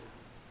to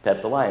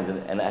pet the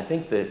lions. And I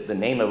think the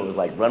name of it was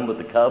like Run with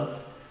the Cubs.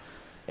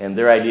 And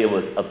their idea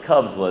of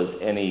cubs was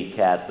any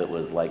cat that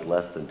was like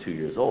less than 2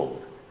 years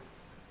old.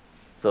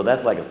 So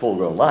that's like a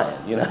full-grown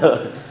lion, you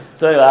know.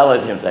 So anyway, I'll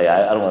let him tell you.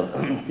 I don't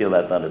want to steal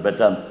that thunder.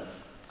 But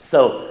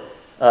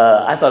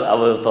I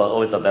always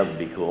thought that would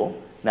be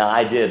cool. Now,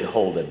 I did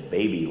hold a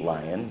baby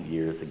lion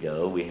years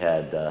ago.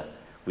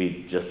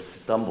 We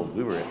just stumbled.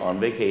 We were on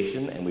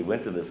vacation, and we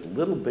went to this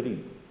little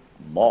bitty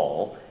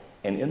mall.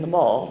 And in the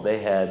mall,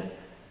 they had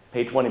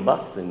pay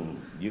 $20,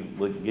 and you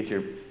would get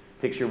your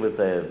picture with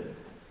a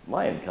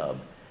lion cub.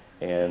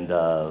 And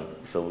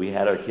so we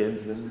had our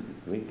kids, and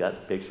we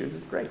got pictures.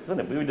 It's great. So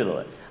we did all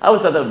that. I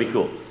always thought that would be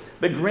cool.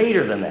 But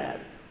greater than that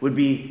would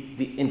be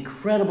the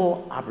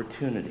incredible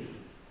opportunity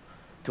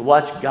to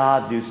watch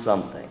God do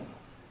something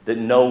that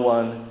no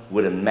one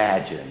would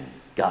imagine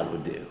God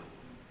would do.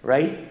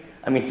 Right?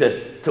 I mean,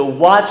 to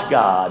watch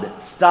God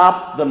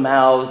stop the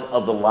mouths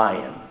of the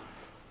lions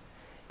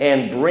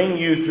and bring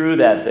you through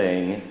that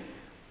thing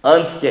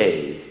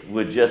unscathed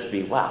would just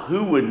be, wow,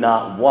 who would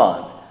not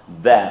want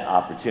that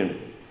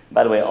opportunity?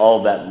 By the way,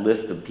 all that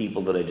list of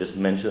people that I just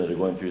mentioned that are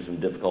going through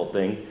some difficult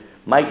things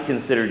might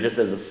consider just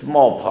as a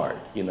small part,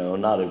 you know,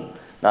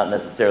 not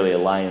necessarily a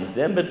lion's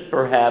den, but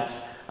perhaps,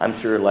 I'm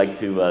sure, like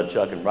to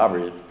Chuck and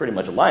Robert, it's pretty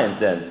much a lion's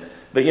den.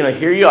 But, you know,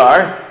 here you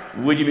are.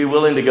 Would you be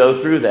willing to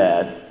go through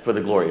that for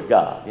the glory of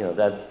God? You know,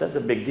 that's a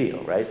big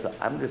deal, right? So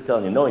I'm just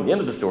telling you, knowing the end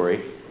of the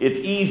story,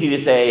 it's easy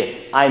to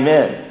say, I'm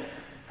in.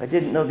 If I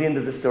didn't know the end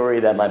of the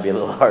story, that might be a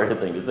little harder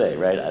thing to say,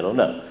 right? I don't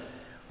know.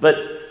 But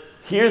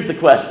here's the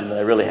question that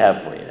I really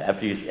have for you.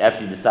 After you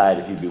decide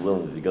if you'd be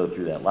willing to go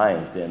through that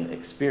lion's den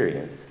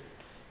experience,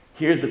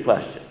 here's the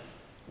question.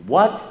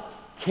 What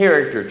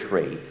character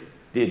trait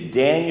did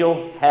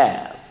Daniel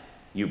have?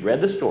 You've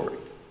read the story.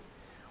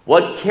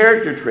 What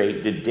character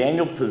trait did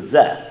Daniel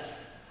possess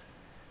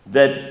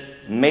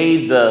that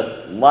made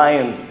the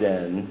lion's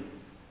den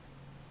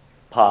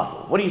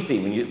possible? What do you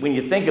see? When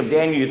you think of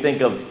Daniel, you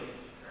think of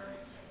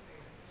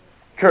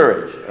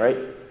courage, all right?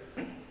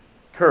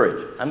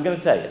 Courage. I'm going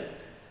to tell you.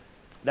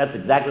 That's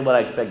exactly what I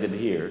expected to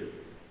hear.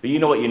 But you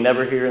know what you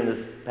never hear in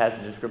this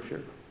passage of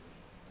Scripture?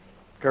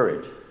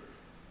 Courage.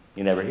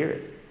 You never hear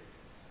it.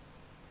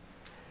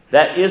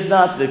 That is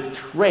not the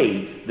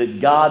trait that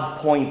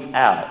God points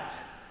out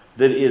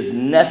that is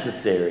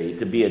necessary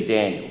to be a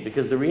Daniel.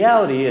 Because the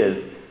reality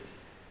is,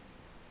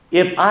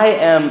 if I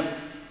am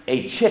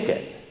a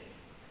chicken,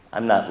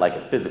 I'm not like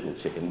a physical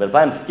chicken, but if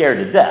I'm scared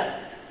to death,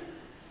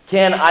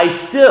 can I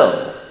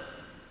still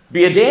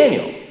be a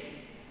Daniel?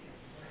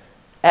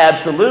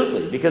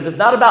 Absolutely, because it's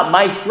not about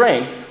my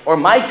strength or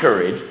my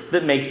courage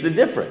that makes the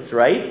difference,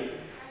 right?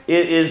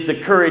 It is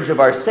the courage of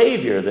our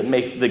Savior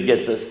that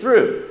gets us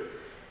through.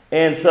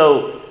 And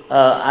so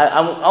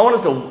I want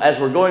us to, as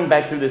we're going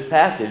back through this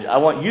passage, I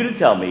want you to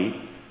tell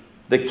me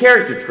the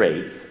character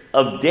traits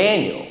of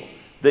Daniel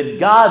that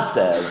God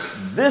says,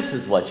 this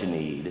is what you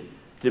need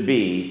to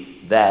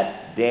be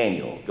that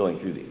Daniel going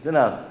through these. And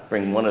I'll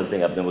bring one other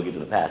thing up, and then we'll get to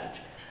the passage.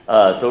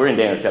 So we're in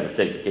Daniel chapter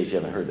 6, in case you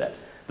haven't heard that.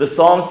 The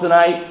Psalms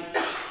tonight,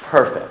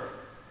 perfect.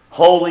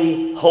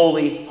 Holy,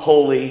 holy,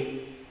 holy.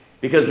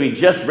 Because we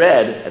just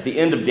read at the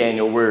end of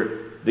Daniel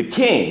where the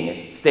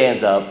king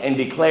stands up and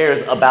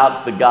declares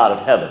about the God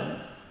of heaven.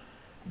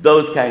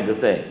 Those kinds of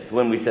things.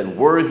 When we said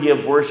worthy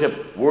of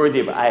worship,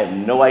 I have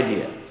no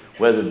idea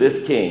whether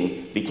this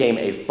king became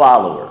a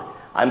follower.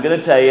 I'm going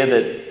to tell you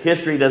that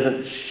history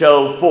doesn't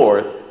show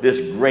forth this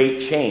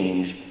great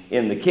change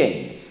in the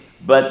king.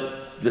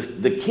 But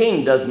the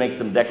king does make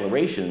some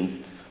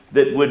declarations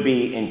that would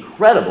be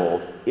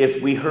incredible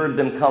if we heard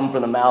them come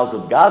from the mouths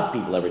of God's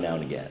people every now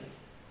and again.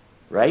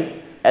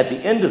 Right? At the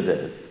end of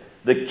this,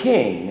 the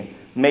king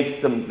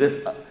makes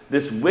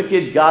this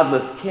wicked,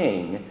 godless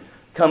king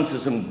comes to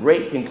some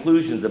great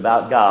conclusions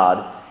about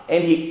God,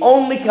 and he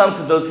only comes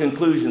to those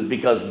conclusions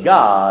because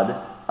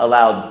God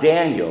allowed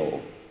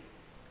Daniel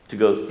to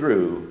go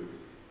through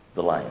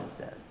the lion's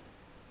den.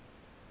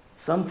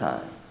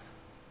 Sometimes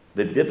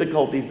the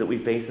difficulties that we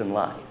face in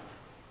life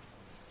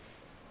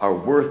are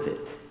worth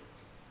it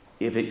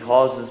if it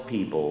causes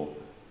people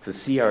to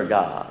see our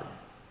God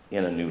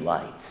in a new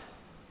light.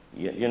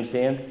 You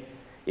understand?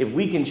 If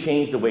we can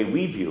change the way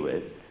we view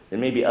it, then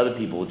maybe other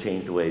people will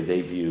change the way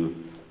they view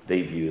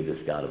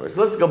this God of ours.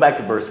 So let's go back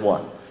to verse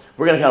 1.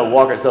 We're going to kind of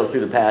walk ourselves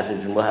through the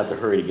passage, and we'll have to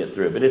hurry to get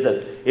through it. But it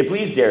says, it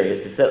pleased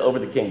Darius to set over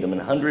the kingdom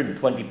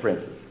 120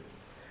 princes,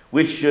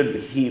 which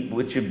should be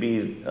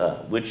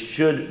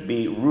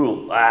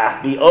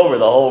over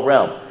the whole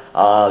realm.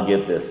 I'll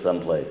get this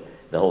someplace.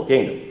 The whole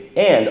kingdom.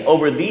 And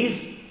over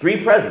these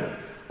 3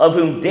 presidents, of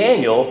whom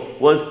Daniel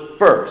was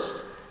first.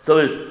 So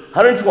there's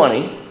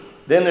 120,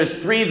 then there's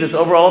 3 that's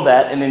over all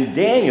that, and then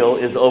Daniel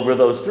is over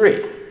those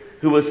 3.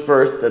 who was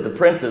first, that the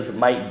princes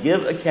might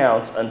give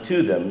accounts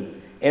unto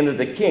them, and that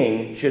the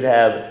king should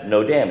have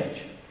no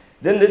damage.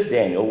 Then this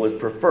Daniel was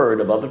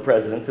preferred above the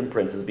presidents and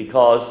princes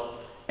because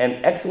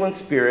an excellent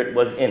spirit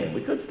was in him.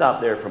 We could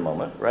stop there for a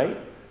moment, right?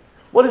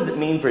 What does it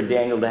mean for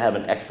Daniel to have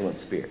an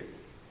excellent spirit?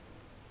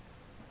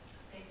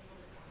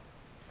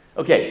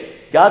 Okay,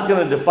 God's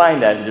going to define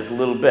that in just a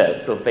little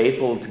bit. So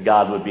faithful to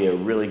God would be a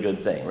really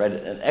good thing, right?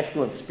 An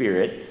excellent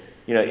spirit,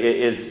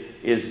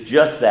 is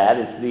just that.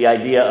 It's the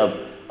idea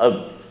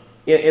of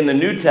in the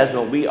New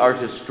Testament, we are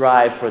to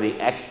strive for the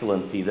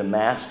excellency, the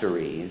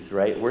masteries,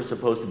 right? We're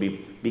supposed to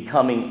be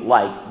becoming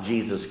like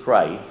Jesus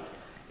Christ.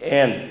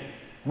 And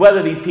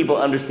whether these people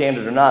understand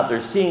it or not,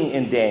 they're seeing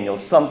in Daniel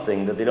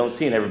something that they don't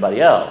see in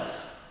everybody else.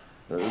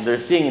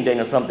 They're seeing in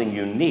Daniel something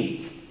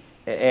unique.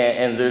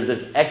 And there's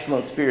this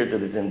excellent spirit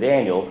that is in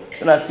Daniel.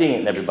 They're not seeing it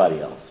in everybody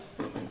else.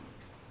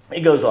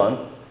 He goes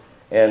on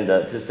and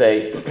to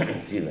say,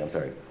 excuse me, I'm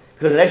sorry.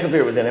 Because an excellent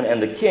spirit was in him,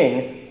 and the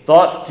king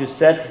thought to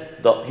set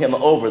him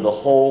over the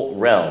whole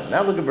realm.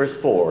 Now look at verse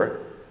 4,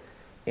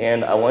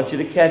 and I want you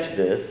to catch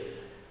this.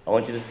 I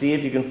want you to see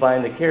if you can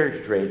find the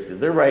character traits, because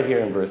they're right here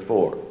in verse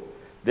 4.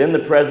 Then the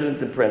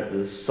presidents and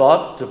princes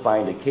sought to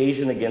find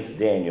occasion against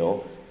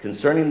Daniel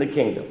concerning the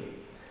kingdom,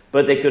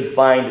 but they could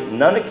find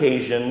none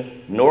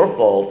occasion nor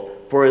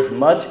fault, for as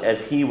much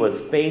as he was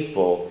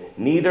faithful,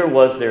 neither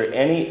was there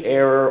any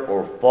error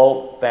or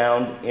fault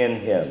found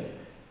in him.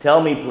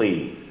 Tell me,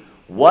 please,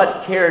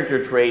 what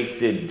character traits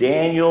did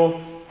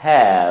Daniel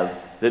have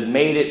that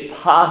made it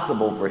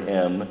possible for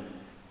him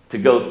to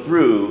go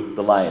through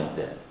the lion's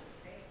den?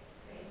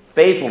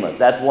 Faithfulness,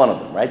 that's one of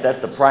them, right? That's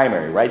the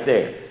primary, right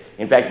there.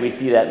 In fact, we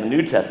see that in the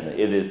New Testament.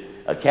 It is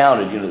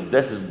accounted,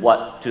 this is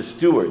what to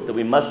stewards, that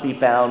we must be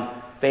found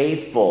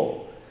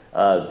faithful.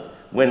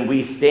 When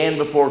we stand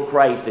before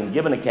Christ and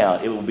give an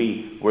account, it will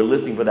be, we're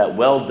listening for that,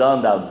 well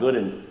done, thou good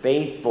and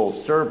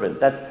faithful servant.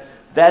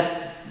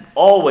 That's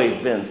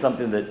always been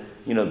something that,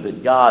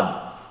 that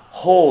God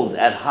holds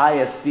at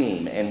high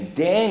esteem. And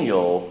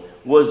Daniel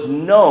was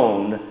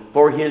known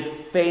for his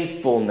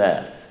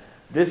faithfulness.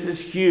 This is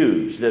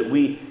huge that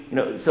we,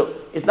 so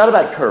it's not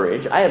about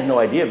courage. I have no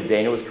idea if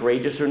Daniel was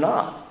courageous or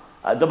not.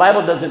 The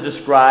Bible doesn't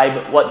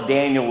describe what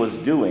Daniel was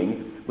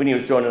doing when he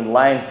was thrown in the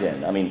lion's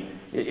den. I mean,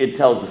 it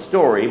tells the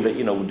story, but,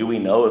 do we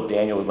know if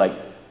Daniel was like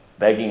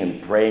begging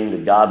and praying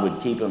that God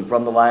would keep him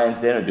from the lion's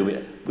den, or do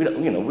we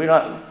don't, we're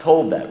not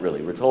told that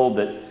really. We're told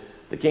that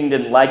the king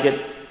didn't like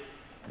it.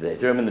 They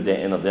threw him in the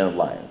den of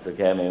lions.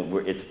 Okay, I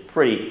mean, it's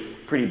pretty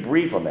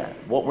brief on that.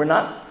 What we're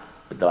not,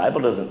 but the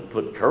Bible doesn't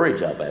put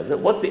courage up as it.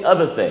 What's the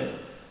other thing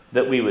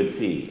that we would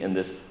see in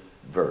this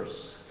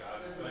verse?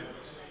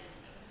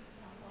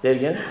 Say it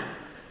again.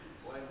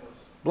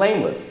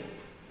 Blameless.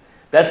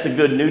 That's the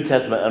good New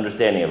Testament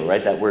understanding of it,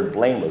 right? That word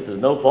blameless. There's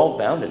no fault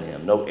found in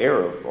him, no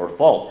error or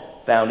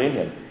fault found in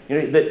him.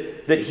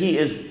 That he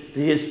is.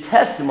 His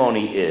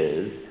testimony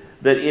is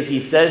that if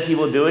he says he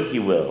will do it, he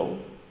will.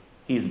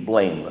 He's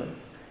blameless.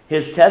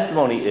 His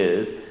testimony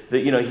is that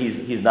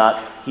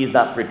he's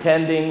not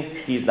pretending,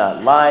 he's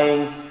not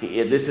lying.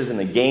 This isn't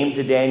a game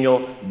to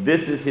Daniel.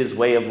 This is his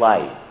way of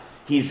life.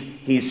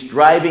 He's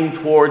striving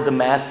toward the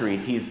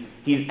masteries.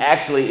 He's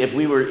actually,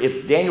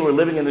 if Daniel were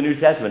living in the New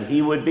Testament,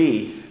 he would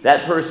be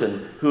that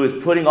person who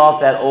is putting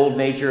off that old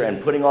nature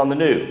and putting on the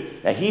new.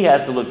 Now he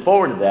has to look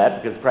forward to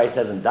that because Christ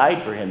hasn't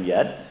died for him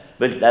yet,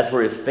 but that's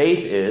where his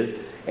faith is.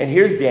 And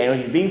here's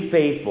Daniel. He's being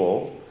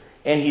faithful.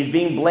 And he's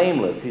being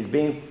blameless. He's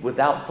being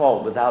without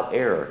fault, without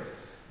error.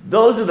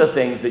 Those are the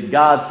things that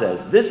God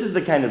says. This is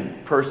the kind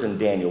of person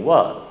Daniel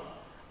was.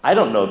 I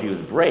don't know if he was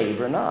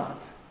brave or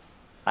not.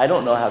 I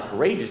don't know how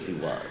courageous he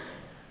was.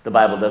 The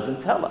Bible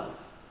doesn't tell us.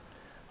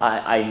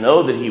 I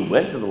know that he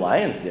went to the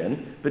lion's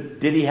den,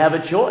 but did he have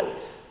a choice?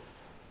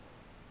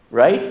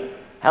 Right?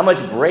 How much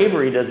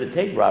bravery does it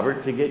take,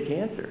 Robert, to get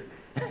cancer?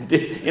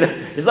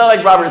 It's not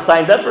like Robert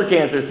signed up for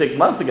cancer 6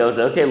 months ago and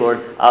said, okay,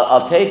 Lord,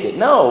 I'll take it.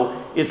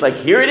 No, it's like,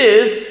 here it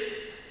is.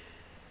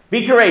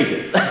 Be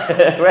courageous.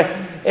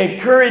 Right?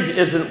 And courage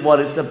isn't what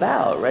it's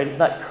about, right? It's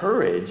not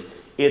courage.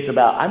 It's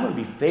about, I'm going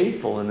to be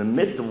faithful in the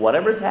midst of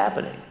whatever's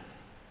happening.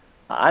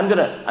 I'm going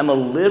to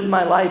live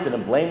my life in a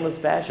blameless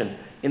fashion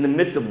in the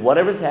midst of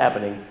whatever's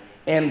happening.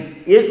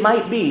 And it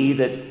might be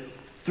that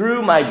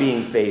through my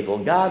being faithful,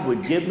 God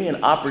would give me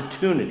an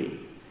opportunity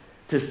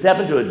to step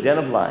into a den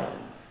of lions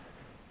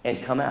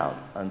and come out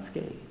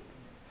unscathed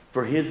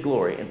for his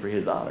glory and for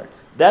his honor.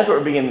 That's what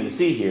we're beginning to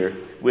see here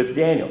with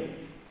Daniel.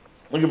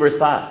 Look at verse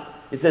 5.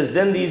 It says,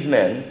 Then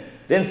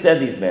said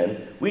these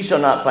men, we shall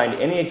not find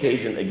any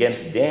occasion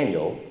against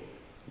Daniel.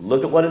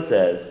 Look at what it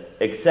says,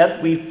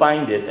 except we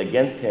find it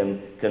against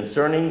him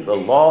concerning the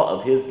law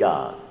of his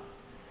God.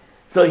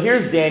 So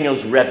here's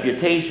Daniel's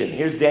reputation.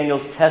 Here's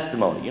Daniel's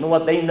testimony. You know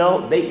what they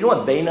know? You know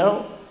what they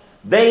know?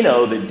 They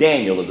know that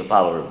Daniel is a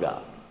follower of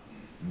God.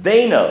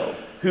 They know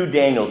who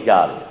Daniel's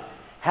God is.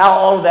 How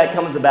all of that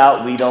comes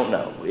about, we don't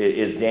know.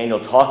 Is Daniel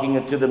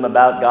talking to them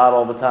about God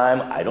all the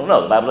time? I don't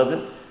know. The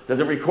Bible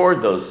doesn't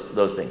record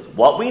those things.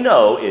 What we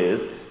know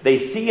is they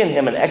see in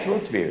him an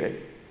excellent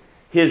spirit.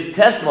 His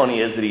testimony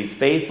is that he's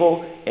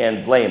faithful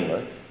and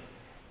blameless.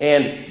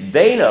 And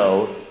they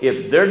know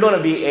if they're going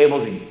to be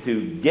able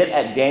to get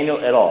at Daniel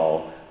at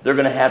all, they're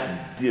going to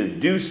have to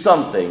do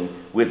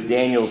something with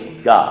Daniel's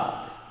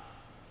God,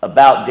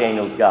 about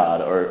Daniel's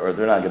God, or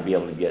they're not going to be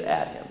able to get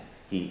at him.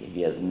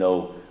 He has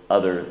no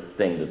other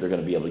thing that they're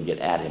going to be able to get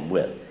at him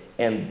with.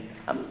 And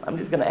I'm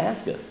just going to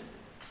ask us,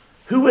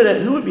 who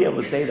would be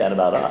able to say that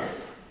about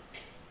us?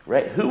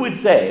 Right? Who would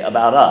say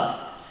about us,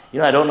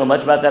 I don't know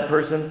much about that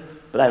person,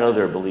 but I know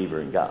they're a believer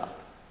in God.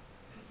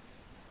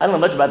 I don't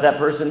know much about that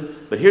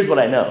person, but here's what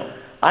I know.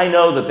 I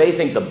know that they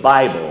think the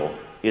Bible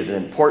is an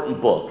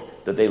important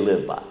book that they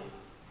live by.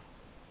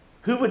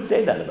 Who would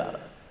say that about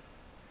us?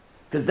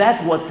 Because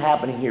that's what's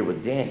happening here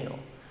with Daniel.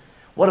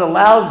 What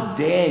allows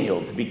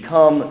Daniel to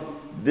become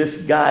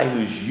this guy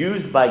who's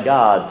used by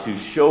God to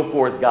show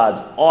forth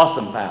God's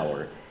awesome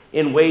power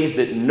in ways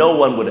that no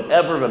one would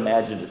ever have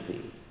imagined to see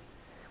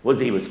was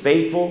that he was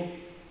faithful,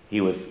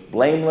 he was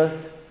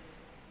blameless,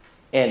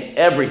 and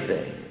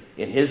everything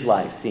in his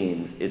life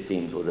it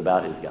seems, was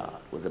about his God,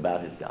 was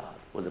about his God,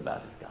 was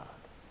about his God.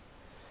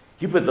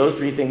 You put those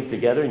three things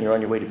together and you're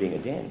on your way to being a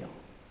Daniel.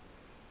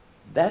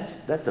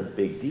 That's a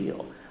big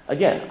deal.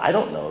 Again, I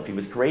don't know if he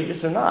was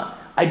courageous or not.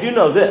 I do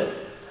know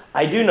this.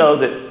 I do know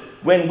that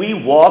when we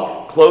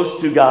walk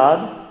close to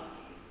God,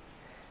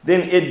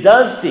 then it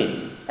does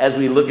seem, as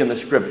we look in the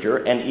Scripture,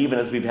 and even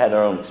as we've had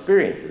our own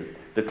experiences,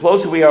 the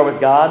closer we are with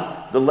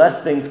God, the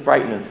less things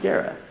frighten and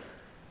scare us.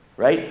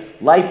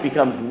 Right? Life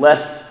becomes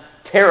less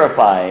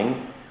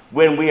terrifying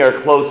when we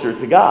are closer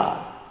to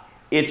God.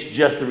 It's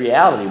just the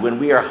reality. When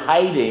we are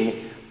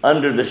hiding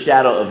under the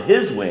shadow of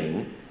His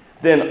wing,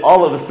 then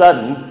all of a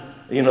sudden,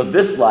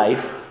 this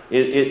life,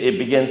 it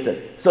begins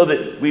to... So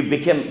that we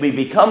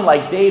become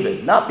like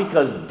David, not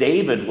because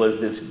David was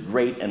this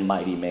great and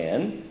mighty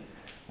man,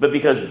 but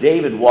because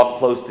David walked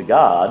close to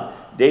God.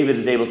 David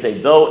is able to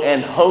say, though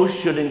an host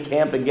should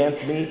encamp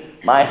against me,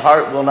 my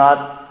heart will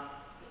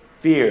not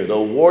fear.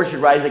 Though war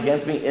should rise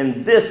against me,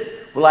 in this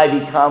will I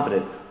be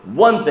confident.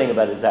 One thing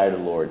about desire to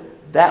the Lord,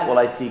 that will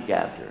I seek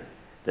after,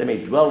 that I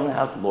may dwell in the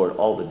house of the Lord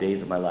all the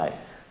days of my life.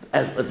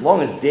 As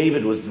long as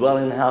David was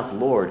dwelling in the house of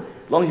the Lord,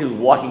 as long as he was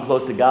walking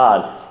close to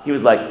God, he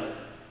was like,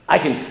 I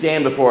can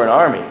stand before an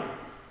army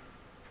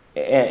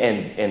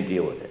and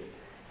deal with it.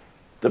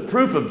 The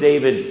proof of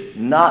David's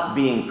not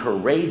being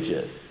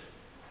courageous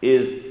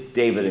is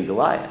David and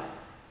Goliath.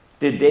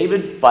 Did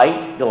David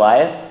fight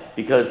Goliath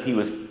because he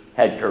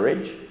had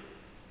courage?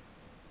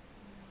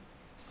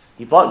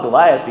 He fought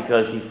Goliath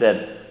because he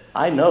said,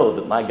 I know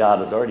that my God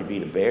has already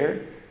beat a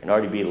bear and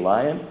already beat a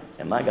lion,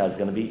 and my God's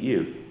going to beat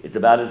you. It's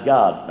about his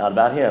God, not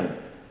about him.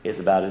 It's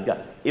about his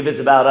God. If it's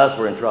about us,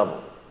 we're in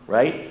trouble,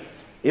 right?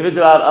 If it's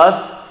about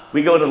us,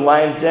 we go to the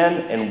lion's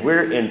den and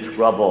we're in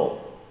trouble.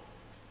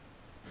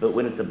 But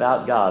when it's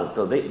about God,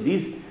 so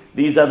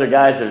these other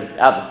guys that are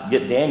out to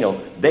get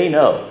Daniel, they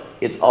know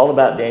it's all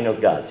about Daniel's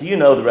God. So you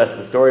know the rest of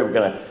the story. We're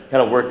going to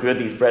kind of work through it.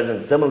 These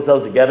presidents assemble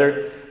themselves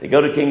together. They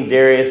go to King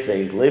Darius.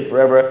 They live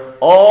forever.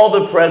 All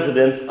the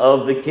presidents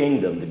of the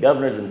kingdom, the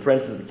governors and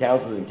princes, the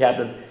counselors and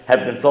captains, have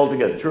consulted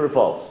together. True or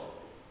false?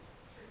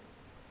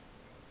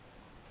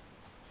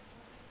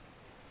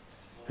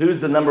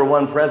 Who's the number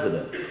one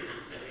president?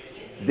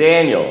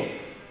 Daniel.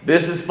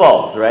 This is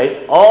false,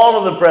 right? All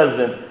of the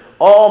presidents,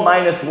 all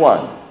minus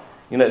one.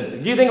 Do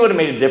you think it would have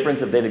made a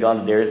difference if they'd have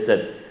gone to Darius and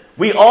said,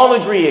 we all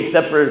agree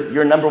except for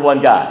your number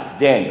one guy,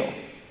 Daniel?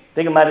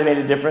 Think it might have made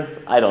a difference?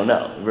 I don't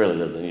know. It really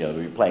doesn't.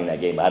 We're playing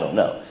that game. I don't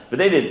know. But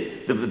they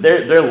did.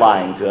 They're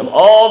lying to him.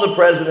 All the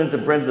presidents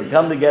and princes have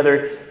come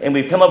together, and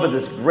we've come up with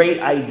this great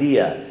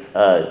idea,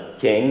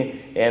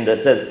 King, and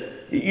it says,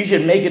 you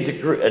should make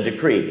a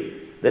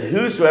decree that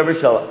whosoever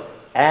shall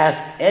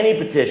ask any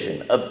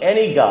petition of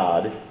any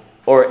god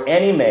or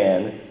any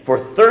man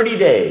for 30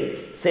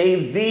 days,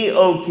 save thee,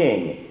 O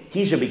king,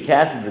 he shall be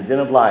cast into the den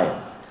of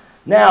lions.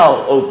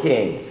 Now, O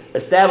king,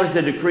 establish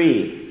the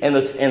decree and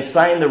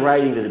sign the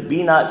writing that it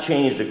be not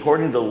changed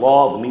according to the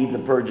law of the Medes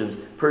and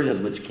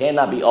Persians, which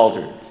cannot be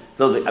altered.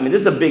 So,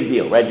 this is a big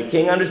deal, right? The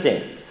king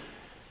understands.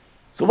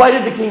 So why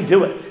did the king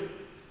do it?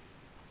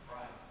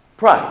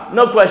 Pride.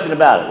 No question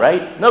about it,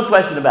 right? No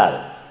question about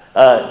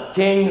it.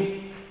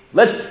 King,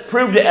 let's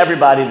prove to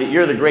everybody that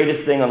you're the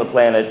greatest thing on the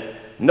planet.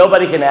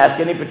 Nobody can ask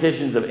any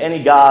petitions of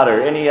any god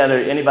or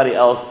anybody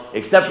else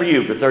except for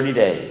you for 30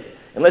 days.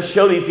 And let's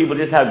show these people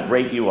just how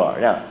great you are.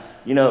 Now,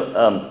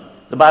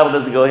 the Bible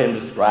doesn't go ahead and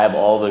describe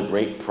all the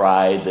great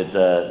pride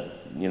that,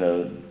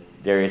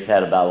 Darius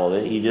had about all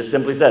that. He just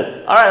simply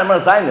says, all right, I'm going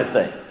to sign this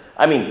thing.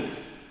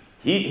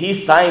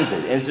 He signs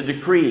it, and it's a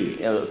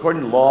decree,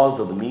 according to laws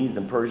of the Medes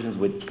and Persians,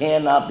 which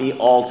cannot be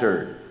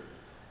altered.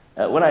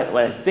 When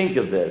I think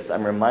of this,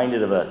 I'm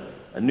reminded of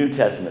a New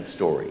Testament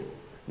story.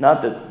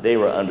 Not that they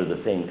were under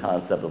the same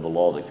concept of a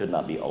law that could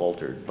not be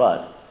altered,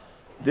 but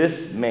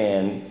this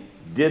man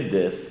did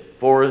this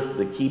for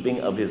the keeping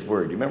of his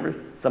word. Do you remember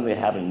something that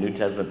happened in the New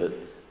Testament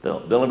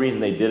that the only reason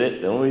they did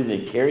it, the only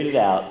reason they carried it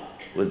out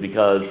was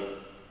because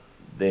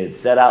they had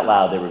said out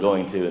loud they were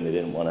going to, and they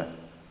didn't want to.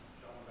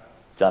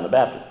 John the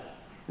Baptist.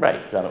 Right.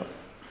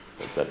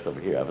 Chuck's over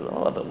here. I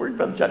was, where's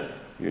Brother Chuck?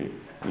 You're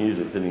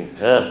usually sitting,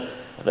 I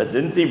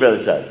didn't see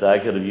Brother Chuck, so I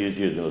could have used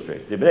you as an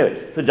illustration. But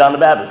anyway, so John the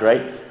Baptist,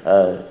 right?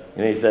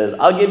 And he says,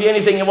 I'll give you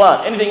anything you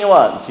want, anything you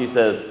want. And she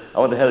says, I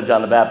want the head of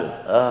John the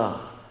Baptist.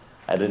 Oh,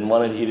 he didn't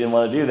want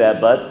to do that,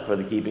 but for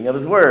the keeping of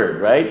his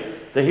word, right?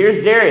 So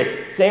here's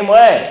Darius, same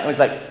way. And he's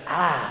like,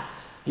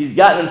 he's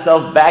gotten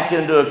himself backed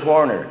into a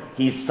corner.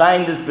 He's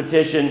signed this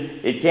petition.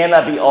 It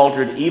cannot be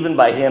altered. Even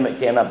by him, it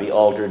cannot be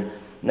altered.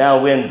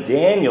 Now, when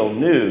Daniel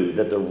knew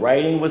that the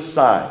writing was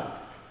signed,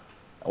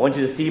 I want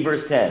you to see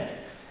verse 10.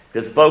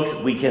 Because, folks,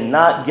 we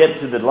cannot get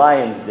to the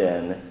lion's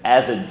den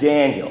as a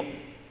Daniel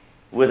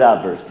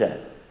without verse 10.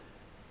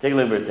 Take a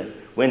look at verse 10.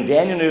 When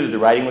Daniel knew that the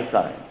writing was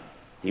signed,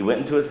 he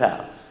went into his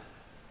house,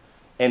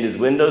 and his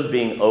windows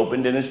being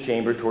opened in his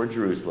chamber toward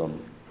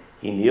Jerusalem,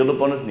 he kneeled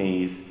upon his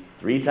knees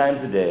 3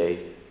 times a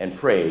day and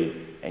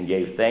prayed and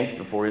gave thanks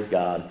before his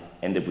God.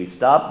 And if we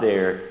stop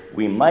there,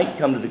 we might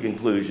come to the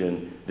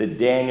conclusion that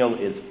Daniel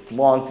is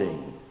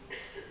flaunting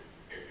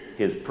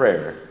his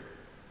prayer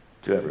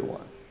to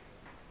everyone.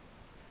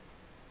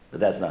 But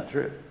that's not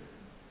true.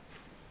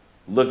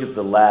 Look at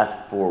the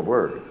last 4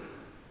 words.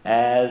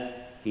 As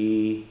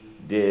he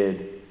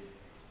did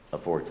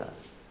aforetime.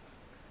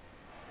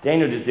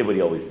 Daniel just did what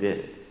he always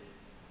did.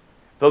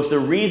 Folks, the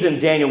reason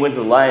Daniel went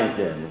to the lion's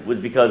den was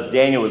because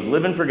Daniel was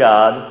living for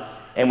God,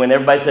 and when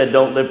everybody said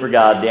don't live for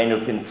God,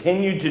 Daniel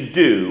continued to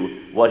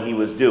do what he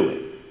was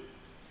doing.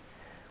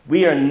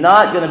 We are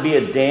not going to be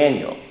a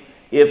Daniel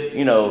if,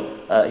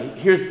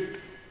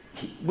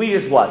 we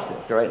just watch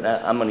this, all right?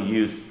 Now, I'm going to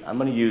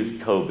use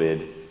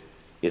COVID.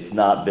 It's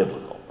not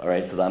biblical, all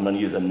right? So I'm going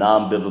to use a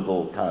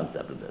non-biblical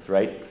concept of this,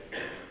 right?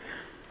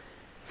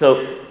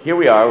 So here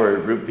we are.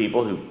 We're a group of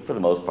people who, for the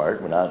most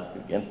part, we're not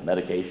against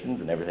medications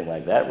and everything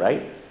like that,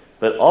 right?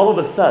 But all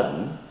of a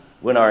sudden,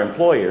 when our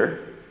employer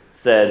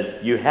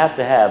said, you have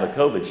to have a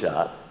COVID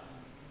shot,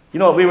 you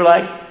know what we were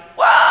like?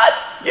 What?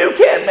 You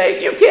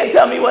can't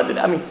tell me what to do.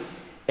 I mean,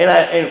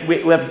 and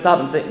we have to stop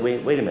and think,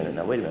 wait a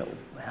minute.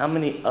 How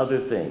many other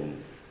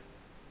things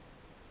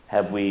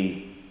have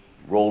we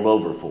rolled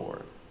over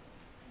for?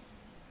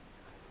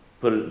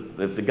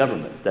 If the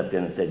government stepped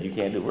in and said, you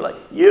can't do it, we're like,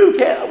 you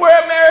can't, we're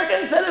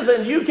American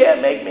citizens, you can't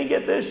make me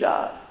get this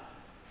shot.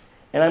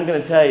 And I'm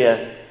going to tell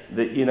you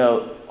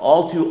that,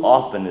 all too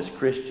often as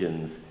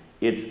Christians,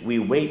 we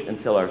wait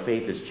until our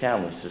faith is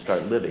challenged to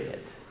start living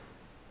it.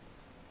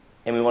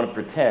 And we want to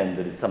pretend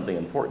that it's something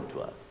important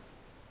to us,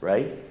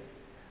 right?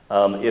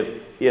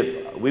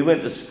 If we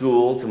went to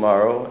school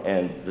tomorrow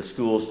and the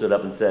school stood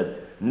up and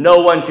said,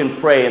 no one can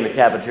pray in the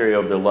cafeteria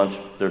over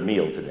their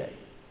meal today,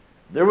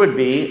 there would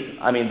be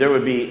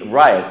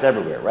riots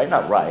everywhere, right?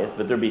 Not riots,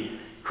 but there'd be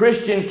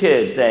Christian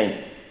kids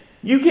saying,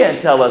 you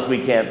can't tell us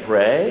we can't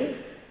pray.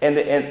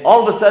 And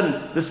all of a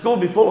sudden, the school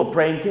would be full of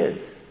praying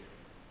kids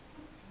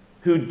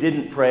who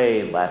didn't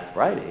pray last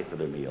Friday for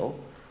their meal,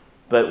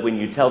 but when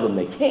you tell them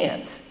they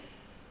can't,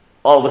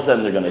 all of a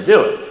sudden they're going to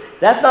do it.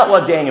 That's not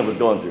what Daniel was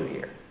going through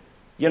here.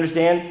 You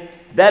understand?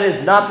 That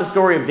is not the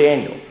story of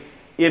Daniel.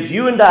 If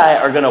you and I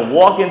are going to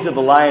walk into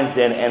the lion's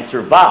den and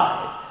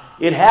survive,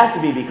 it has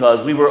to be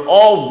because we were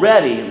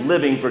already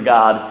living for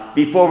God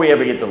before we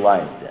ever get to the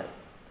lion's den.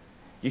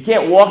 You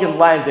can't walk in the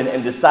lion's den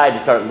and decide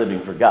to start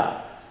living for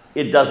God.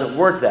 It doesn't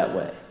work that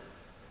way.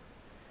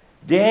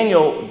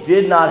 Daniel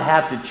did not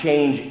have to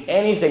change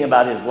anything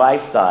about his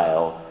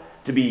lifestyle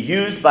to be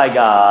used by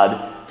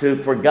God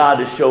for God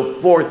to show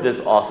forth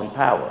this awesome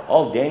power.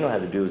 All Daniel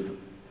had to do is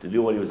to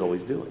do what he was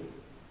always doing.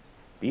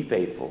 Be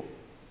faithful,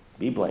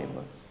 be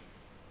blameless.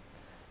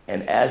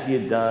 And as he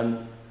had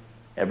done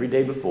every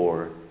day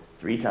before,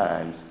 3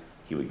 times,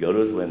 he would go to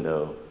his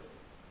window,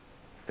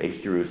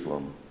 face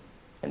Jerusalem,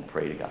 and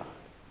pray to God.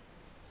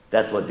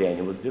 That's what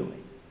Daniel was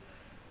doing.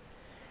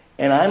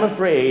 And I'm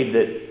afraid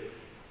that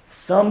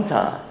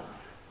sometimes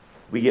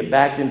we get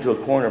backed into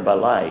a corner by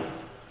life,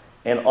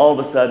 and all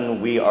of a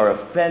sudden we are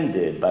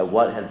offended by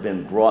what has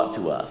been brought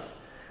to us,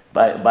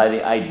 by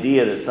the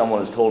idea that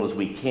someone has told us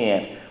we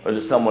can't, or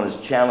that someone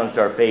has challenged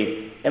our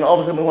faith, and all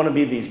of a sudden we want to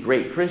be these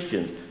great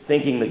Christians,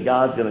 thinking that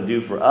God's going to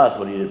do for us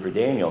what he did for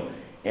Daniel.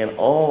 And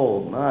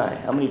oh my,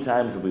 how many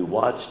times have we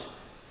watched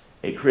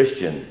a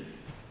Christian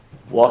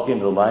walk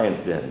into the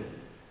lion's den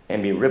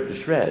and be ripped to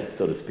shreds,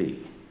 so to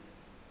speak?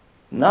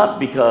 Not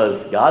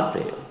because God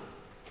failed.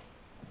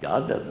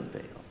 God doesn't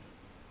fail.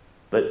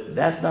 But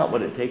that's not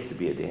what it takes to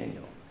be a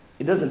Daniel.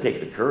 It doesn't take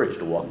the courage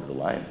to walk into the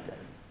lion's den.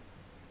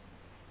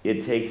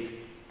 It takes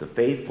the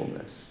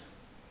faithfulness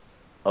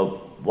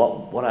of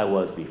what I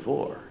was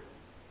before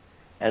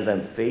as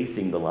I'm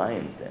facing the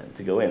lion's den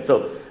to go in.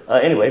 So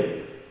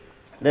anyway,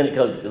 then it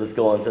goes, let's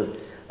go on, it says,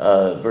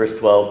 verse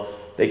 12,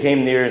 they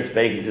came near and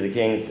spake unto the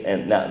kings,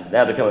 and now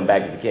they're coming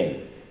back to the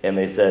king. And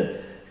they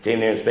said, came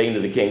near and spake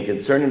unto the king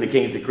concerning the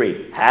king's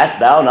decree. Hast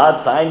thou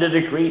not signed a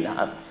decree?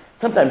 Now,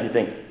 sometimes you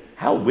think,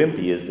 how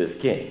wimpy is this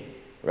king?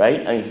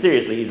 Right? I mean,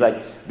 seriously, he's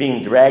like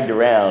being dragged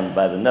around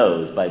by the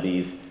nose by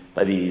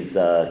these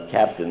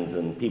captains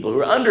and people who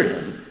are under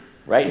him,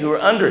 right? Who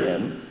are under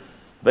him.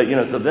 But,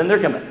 so then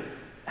they're coming.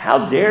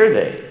 How dare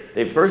they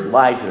they first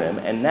lied to him,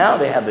 and now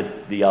they have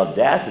the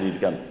audacity to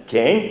come,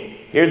 king,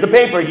 here's the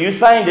paper, you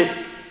signed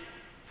it.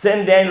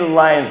 Send Daniel to the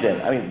lion's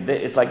den. I mean,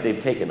 it's like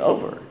they've taken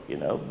over,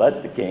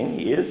 But the king,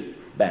 he is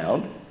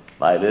bound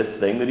by this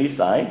thing that he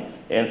signed.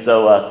 And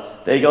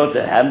so they go and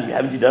say,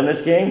 haven't you done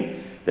this,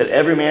 king? That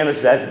every man that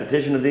should ask a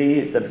petition of thee,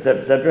 etc.,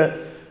 etc.,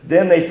 etc.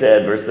 Then they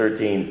said, verse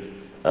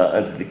 13,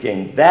 unto the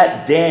king,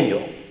 that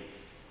Daniel,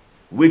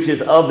 which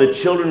is of the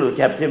children of the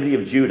captivity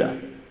of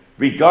Judah,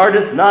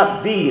 regardeth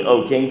not thee,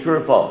 O king, true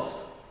or false?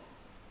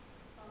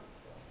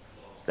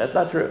 That's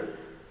not true.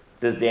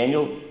 Does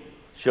Daniel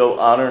show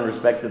honor and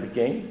respect to the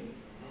king?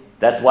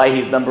 That's why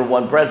he's number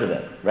one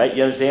president, right?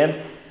 You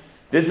understand?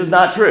 This is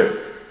not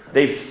true.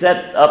 They've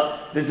set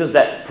up, this is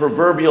that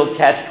proverbial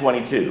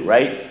catch-22,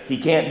 right? He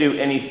can't do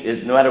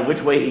no matter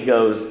which way he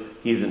goes,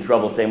 he's in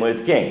trouble, same way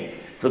with the king.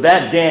 So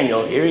that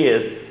Daniel, here he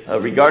is,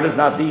 regardeth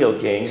not thee, O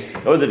king,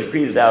 nor the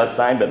decree that thou hast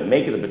signed, but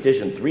maketh a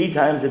petition 3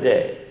 times a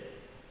day.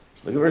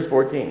 Look at verse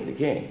 14, the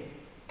king.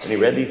 And he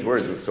read these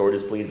words, was sore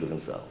displeased with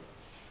himself,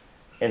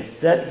 and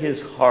set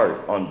his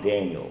heart on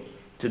Daniel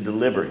to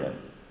deliver him,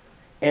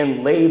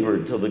 and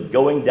labored till the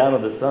going down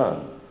of the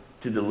sun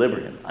to deliver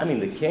him. I mean,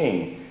 the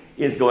king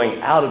is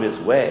going out of his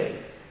way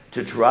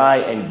to try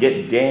and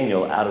get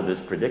Daniel out of this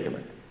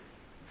predicament.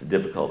 It's a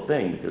difficult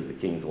thing because the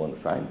king's the one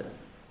that signed this.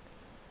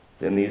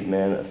 Then these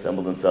men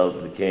assembled themselves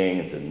to the king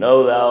and said,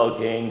 know thou,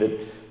 king,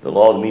 that the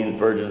law of the Medes and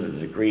Persians is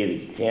a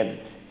decree that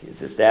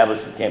it's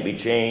established, it can't be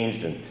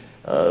changed. And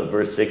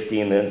verse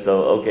 16 then,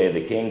 so, okay,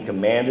 the king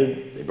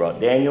commanded, they brought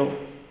Daniel,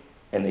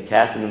 and they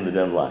cast him into the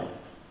den of lions.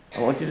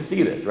 I want you to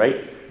see this,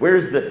 right?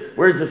 Where's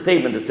the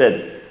statement that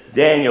said,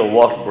 Daniel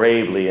walked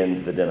bravely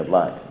into the den of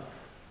lions?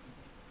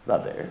 It's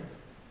not there.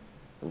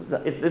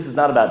 This is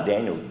not about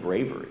Daniel's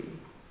bravery.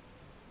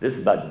 This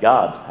is about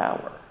God's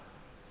power.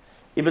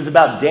 If it's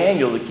about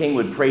Daniel, the king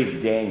would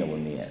praise Daniel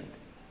in the end.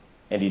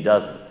 And he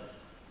doesn't.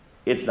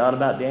 It's not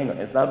about Daniel.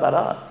 It's not about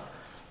us.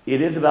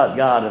 It is about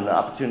God and the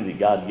opportunity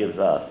God gives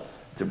us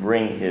to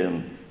bring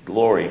him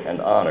glory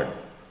and honor.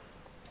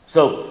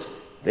 So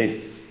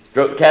they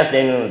cast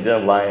Daniel in the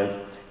den of lions.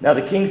 Now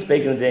the king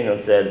spake unto Daniel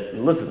and said,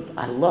 listen,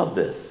 I love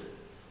this.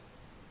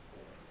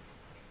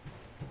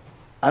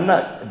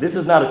 This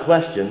is not a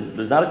question.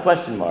 There's not a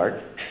question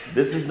mark.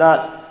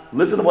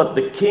 Listen to what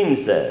the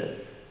king says.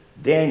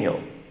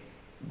 Daniel,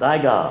 thy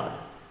God,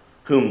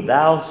 whom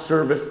thou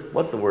servest,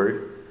 what's the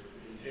word?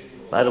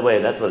 By the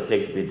way, that's what it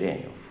takes to be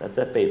Daniel. That's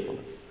that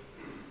faithfulness.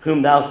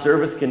 Whom thou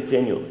servest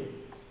continually.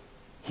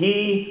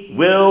 He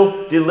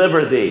will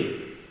deliver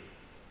thee.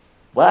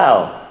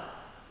 Wow,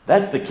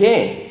 that's the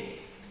king.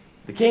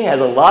 The king has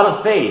a lot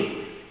of faith.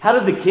 How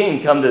did the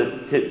king come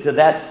to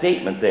that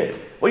statement there?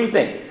 What do you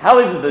think? How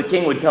is it the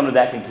king would come to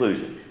that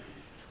conclusion?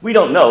 We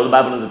don't know. The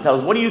Bible doesn't tell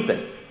us. What do you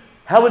think?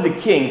 How would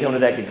the king come to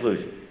that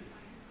conclusion?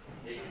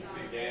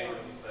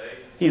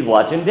 He's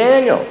watching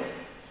Daniel.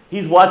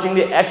 He's watching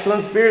the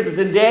excellent spirit that's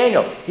in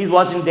Daniel. He's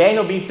watching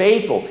Daniel be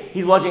faithful.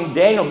 He's watching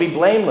Daniel be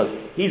blameless.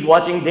 He's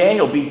watching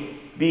Daniel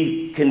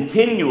be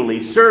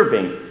continually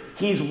serving.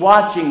 He's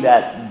watching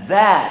that.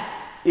 That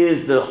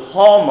is the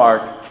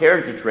hallmark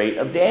character trait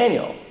of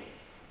Daniel,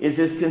 is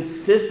his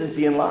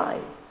consistency in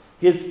life,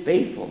 his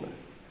faithfulness.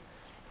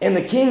 And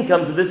the king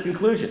comes to this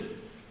conclusion.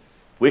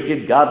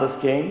 Wicked, godless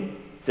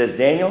king, says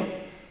Daniel,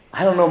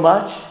 I don't know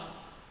much,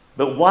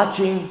 but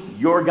watching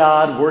your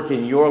God work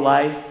in your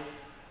life,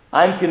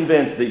 I'm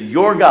convinced that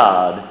your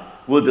God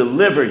will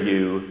deliver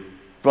you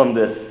from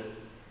this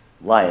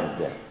lion's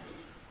den.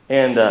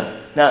 And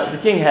now the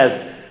king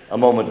has a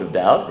moment of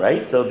doubt,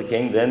 right? So the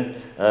king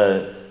then,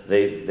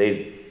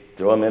 they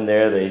throw him in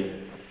there, they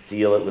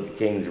seal it with the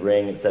king's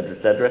ring, etc.,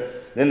 etc.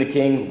 Then the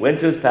king went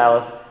to his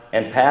palace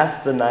and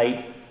passed the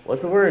night.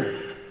 What's the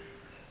word?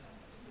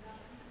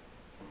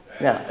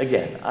 Now,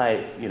 again,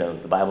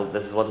 the Bible,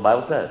 this is what the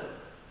Bible says.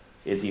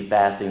 Is he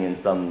fasting in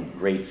some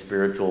great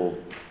spiritual,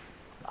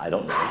 I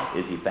don't know.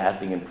 Is he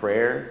fasting in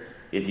prayer?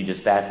 Is he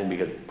just fasting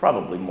because,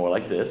 probably more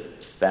like this,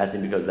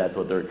 fasting because that's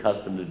what they're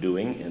accustomed to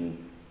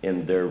doing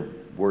in their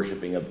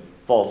worshiping of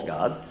false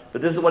gods?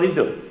 But this is what he's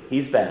doing.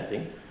 He's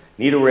fasting.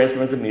 Neither were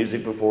instruments of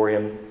music before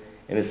him,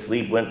 and his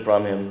sleep went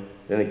from him.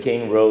 Then the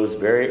king rose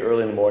very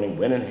early in the morning,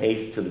 went in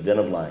haste to the den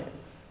of lions.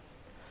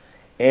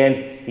 And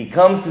he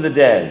comes to the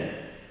den,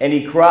 and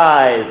he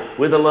cries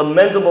with a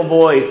lamentable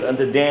voice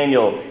unto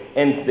Daniel.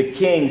 And the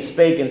king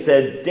spake and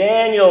said,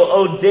 Daniel,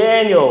 O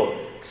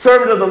Daniel,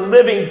 servant of the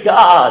living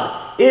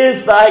God,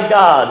 is thy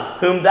God,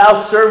 whom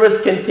thou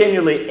servest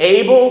continually,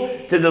 able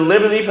to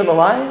deliver thee from the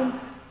lions?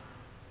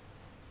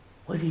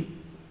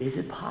 Is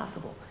it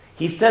possible?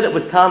 He said it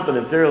with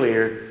confidence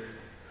earlier.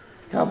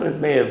 Confidence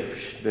may have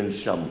been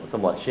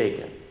somewhat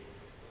shaken.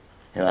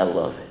 And I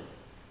love it.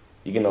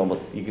 You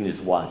can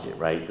just watch it,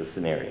 right? The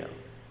scenario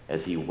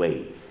as he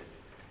waits.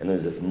 And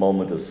there's this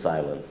moment of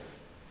silence.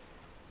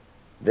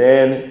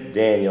 Then said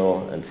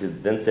Daniel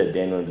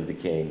unto the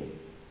king,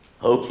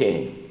 O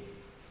king,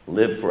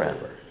 live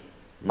forever.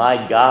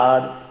 My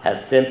God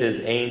hath sent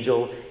his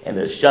angel and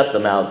has shut the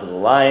mouths of the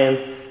lions,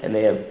 and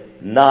they have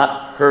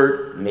not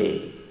hurt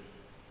me.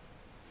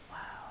 Wow.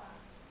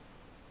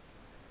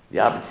 the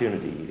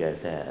opportunity you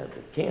guys have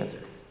with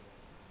cancer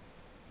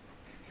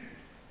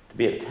to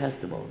be a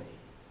testimony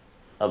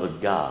of a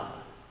God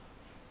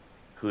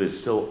who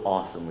is so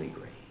awesomely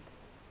great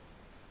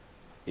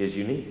is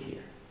unique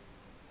here.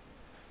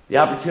 The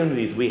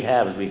opportunities we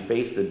have as we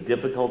face the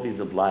difficulties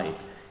of life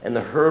and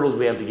the hurdles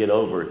we have to get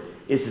over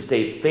is to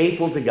stay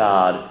faithful to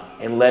God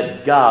and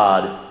let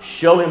God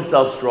show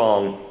himself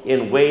strong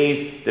in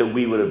ways that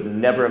we would have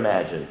never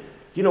imagined.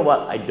 You know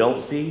what I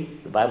don't see?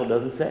 The Bible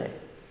doesn't say.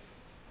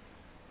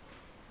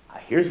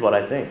 Here's what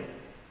I think.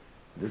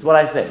 This is what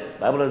I think. The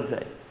Bible doesn't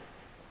say.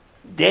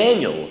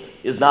 Daniel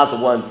is not the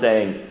one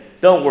saying,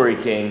 "Don't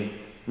worry, king,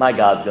 my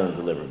God's going to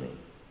deliver me."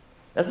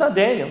 That's not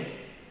Daniel.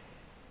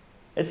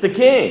 It's the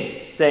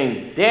king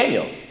saying,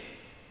 "Daniel,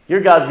 your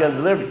God's going to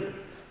deliver you."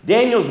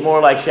 Daniel's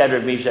more like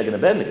Shadrach, Meshach, and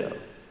Abednego.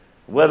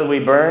 Whether we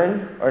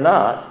burn or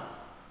not,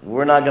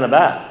 we're not going to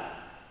bow.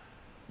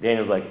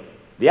 Daniel's like,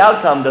 the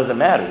outcome doesn't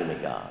matter to me,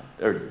 God,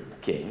 or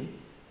king.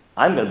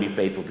 I'm going to be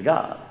faithful to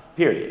God,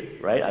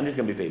 period, right? I'm just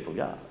going to be faithful to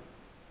God.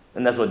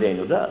 And that's what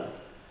Daniel does.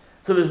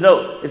 So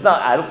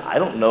I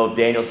don't know if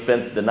Daniel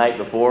spent the night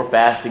before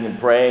fasting and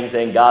praying,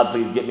 saying, "God,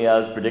 please get me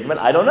out of this predicament."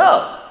 I don't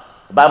know.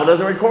 The Bible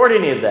doesn't record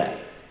any of that.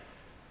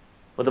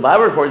 What the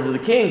Bible records is the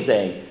king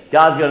saying,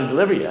 "God's going to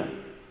deliver you."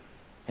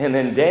 And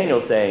then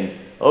Daniel saying,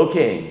 "O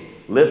king,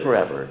 live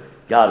forever.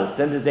 God has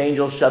sent his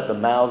angel, shut the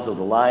mouths of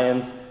the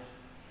lions,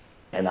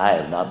 and I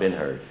have not been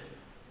hurt."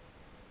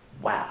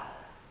 Wow.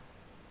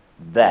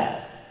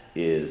 That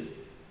is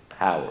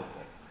powerful.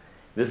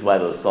 This is why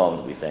those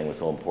songs we sang were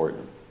so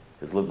important.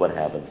 Because look what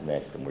happens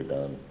next, and we're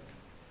done.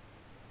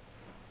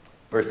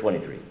 Verse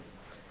 23.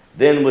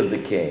 Then was the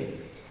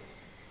king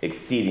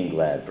exceeding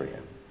glad for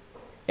him,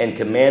 and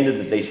commanded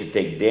that they should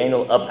take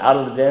Daniel up out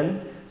of the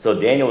den. So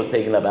Daniel was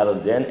taken up out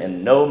of the den,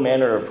 and no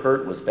manner of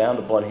hurt was found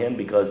upon him,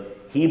 because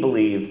he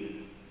believed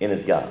in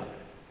his God.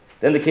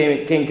 Then the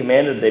king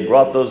commanded that they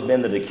brought those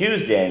men that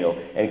accused Daniel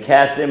and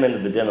cast them into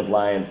the den of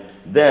lions,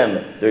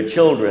 them, their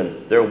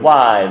children, their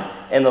wives,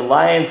 and the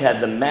lions had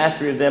the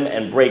mastery of them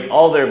and break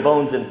all their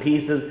bones in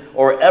pieces,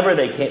 or ever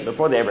they came,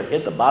 before they ever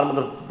hit the bottom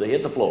of they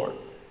hit the floor.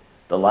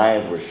 The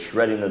lions were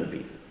shredding them to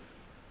pieces.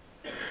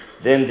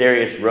 Then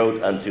Darius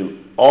wrote unto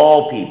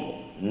all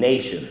people,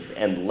 nations,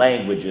 and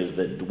languages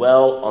that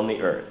dwell on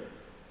the earth,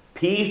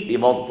 "Peace be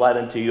multiplied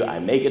unto you. I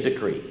make a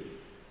decree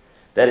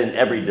that in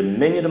every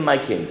dominion of my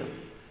kingdom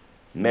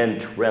men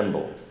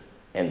tremble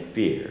and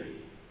fear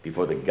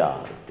before the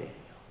God of Daniel."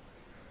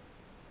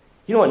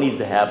 You know what needs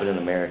to happen in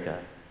America?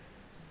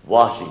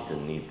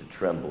 Washington needs to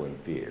tremble and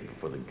fear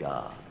before the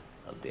God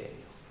of Daniel.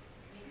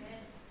 Amen.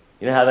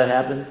 You know how that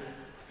happens?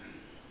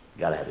 You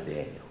got to have a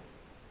Daniel.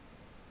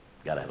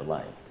 You got to have a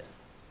lion's den.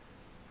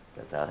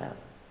 That's how it happens.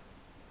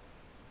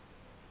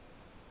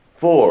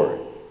 For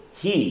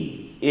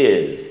he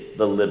is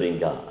the living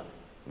God,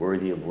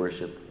 worthy of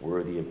worship,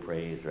 worthy of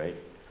praise, right?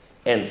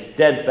 And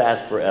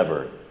steadfast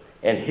forever.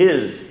 And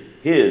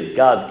his,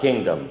 God's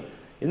kingdom.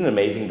 Isn't it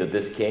amazing that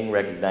this king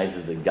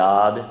recognizes that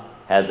God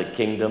has a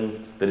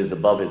kingdom that is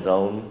above his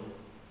own?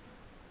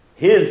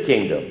 His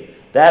kingdom,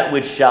 that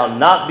which shall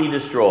not be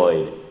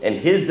destroyed, and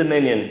his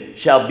dominion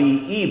shall be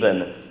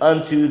even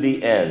unto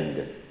the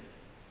end.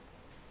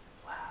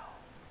 Wow.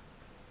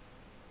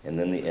 And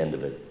then the end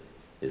of it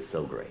is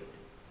so great.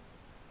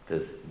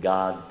 Because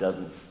God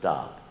doesn't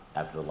stop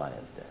after the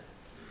lion's den.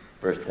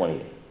 Verse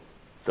 28.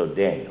 So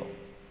Daniel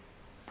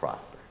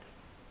prospered.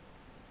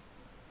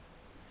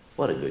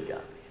 What a good God we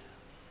have.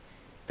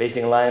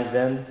 Facing a lion's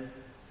den,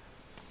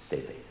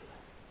 stay faithful.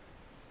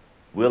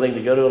 Willing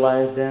to go to a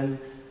lion's den,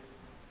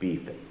 be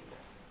faithful.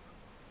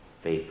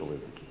 Faithful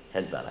is the key.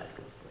 Heads bowed, eyes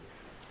closed,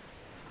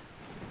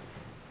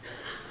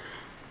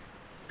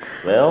 please.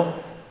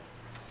 Well,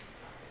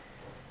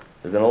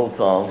 there's an old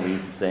song we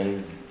used to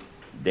sing,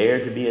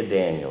 "Dare to be a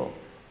Daniel,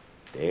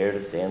 dare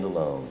to stand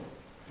alone."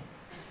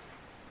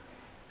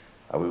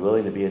 Are we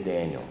willing to be a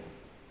Daniel,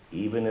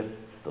 even if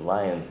the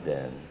lion's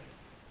den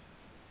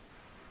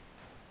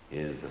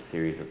is a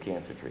series of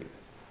cancer treatments?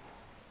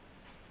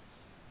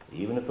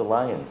 Even if the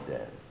lion's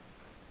den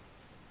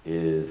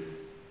is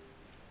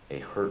a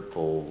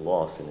hurtful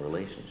loss in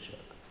relationship?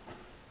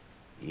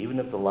 Even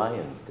if the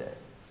lion's den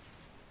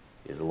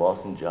is a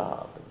loss in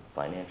job and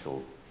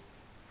financial?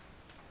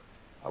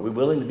 Are we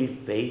willing to be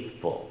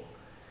faithful?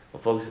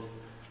 Well, folks,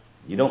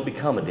 you don't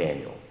become a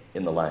Daniel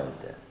in the lion's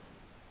den.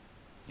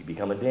 You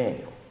become a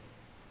Daniel,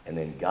 and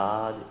then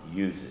God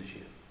uses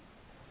you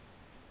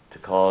to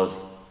cause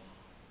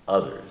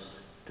others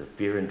to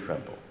fear and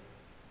tremble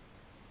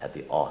at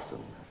the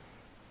awesomeness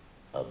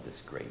of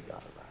this great God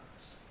of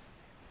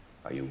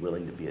ours. Are you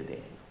willing to be a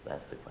Daniel?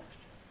 That's the question.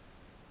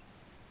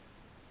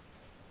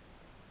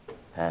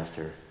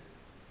 Pastor,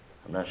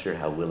 I'm not sure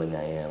how willing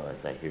I am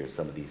as I hear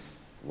some of these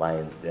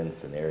lion's den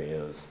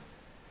scenarios,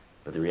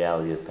 but the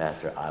reality is,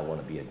 Pastor, I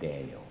want to be a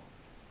Daniel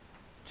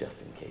just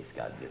in case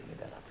God gives me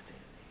that opportunity.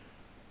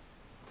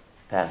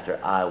 Pastor,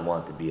 I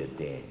want to be a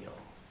Daniel.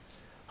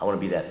 I want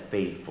to be that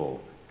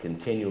faithful,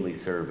 continually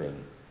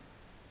serving,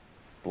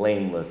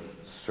 blameless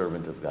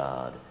servant of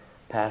God.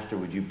 Pastor,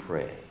 would you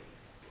pray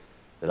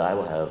that I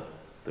will have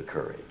the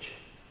courage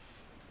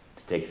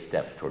to take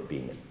steps toward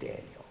being a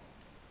Daniel.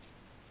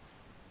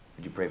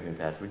 Would you pray for me,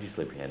 Pastor? Would you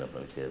slip your hand up?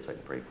 Let me say this so I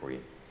can pray for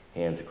you.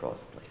 Hands across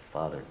the place.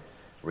 Father,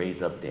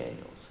 raise up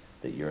Daniels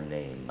that your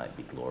name might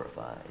be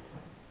glorified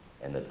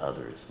and that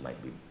others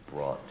might be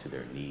brought to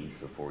their knees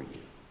before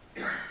you.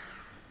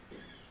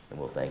 And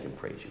we'll thank and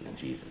praise you in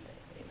Jesus' name.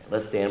 Amen.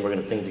 Let's stand. We're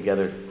going to sing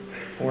together.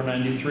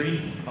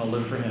 493, I'll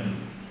live for him.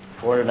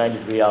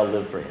 493, I'll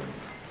live for him.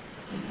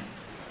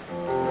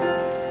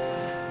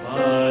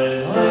 My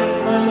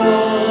life, my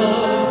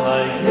love,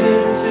 I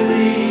give to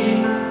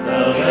thee,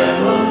 thou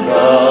Lamb of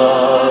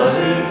God,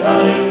 who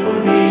died for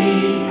me.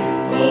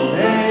 Oh,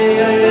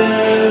 may I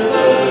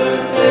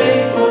ever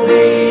faithful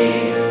be,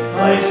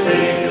 my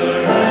Savior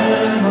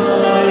and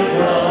my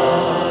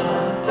God.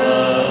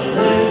 I'll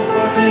live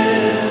for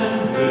him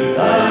who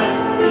died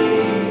for me.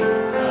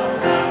 How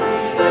happy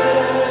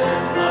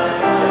then my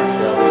heart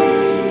shall be.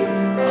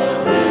 I'll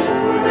live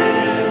for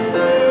him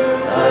who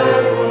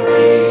died for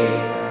me,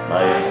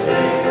 my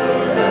Savior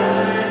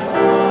and my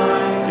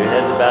God. Your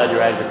heads are bowed,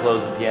 your eyes are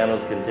closed, the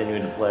piano's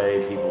continuing to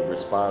play. People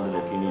responded.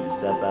 If you need to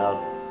step out,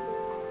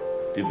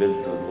 do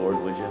business with the Lord,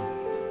 would you?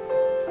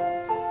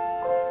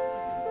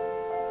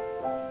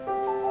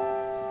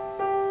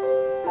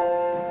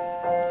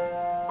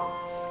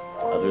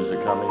 Others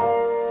are coming.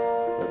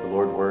 Let the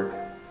Lord work.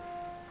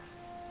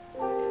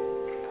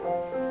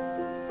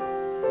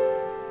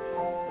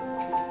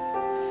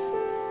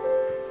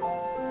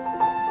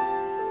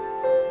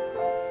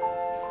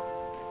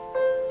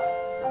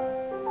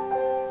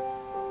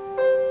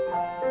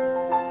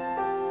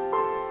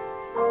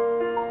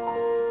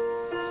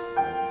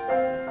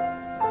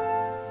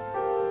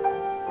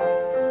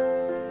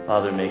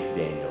 Father, make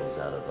Daniels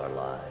out of our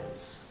lives.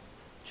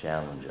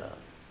 Challenge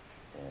us.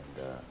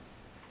 And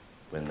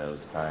when those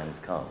times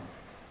come,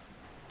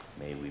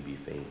 may we be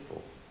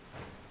faithful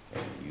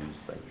and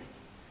used by you.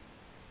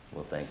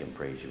 We'll thank and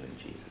praise you in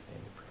Jesus'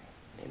 name we pray.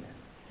 Amen.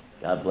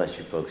 God bless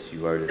you, folks.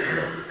 You are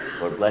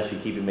dismissed. Lord bless you.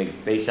 Keep you. Make his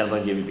face shine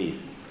on you. Give you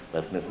peace.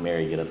 Let's Miss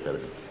Mary get upset.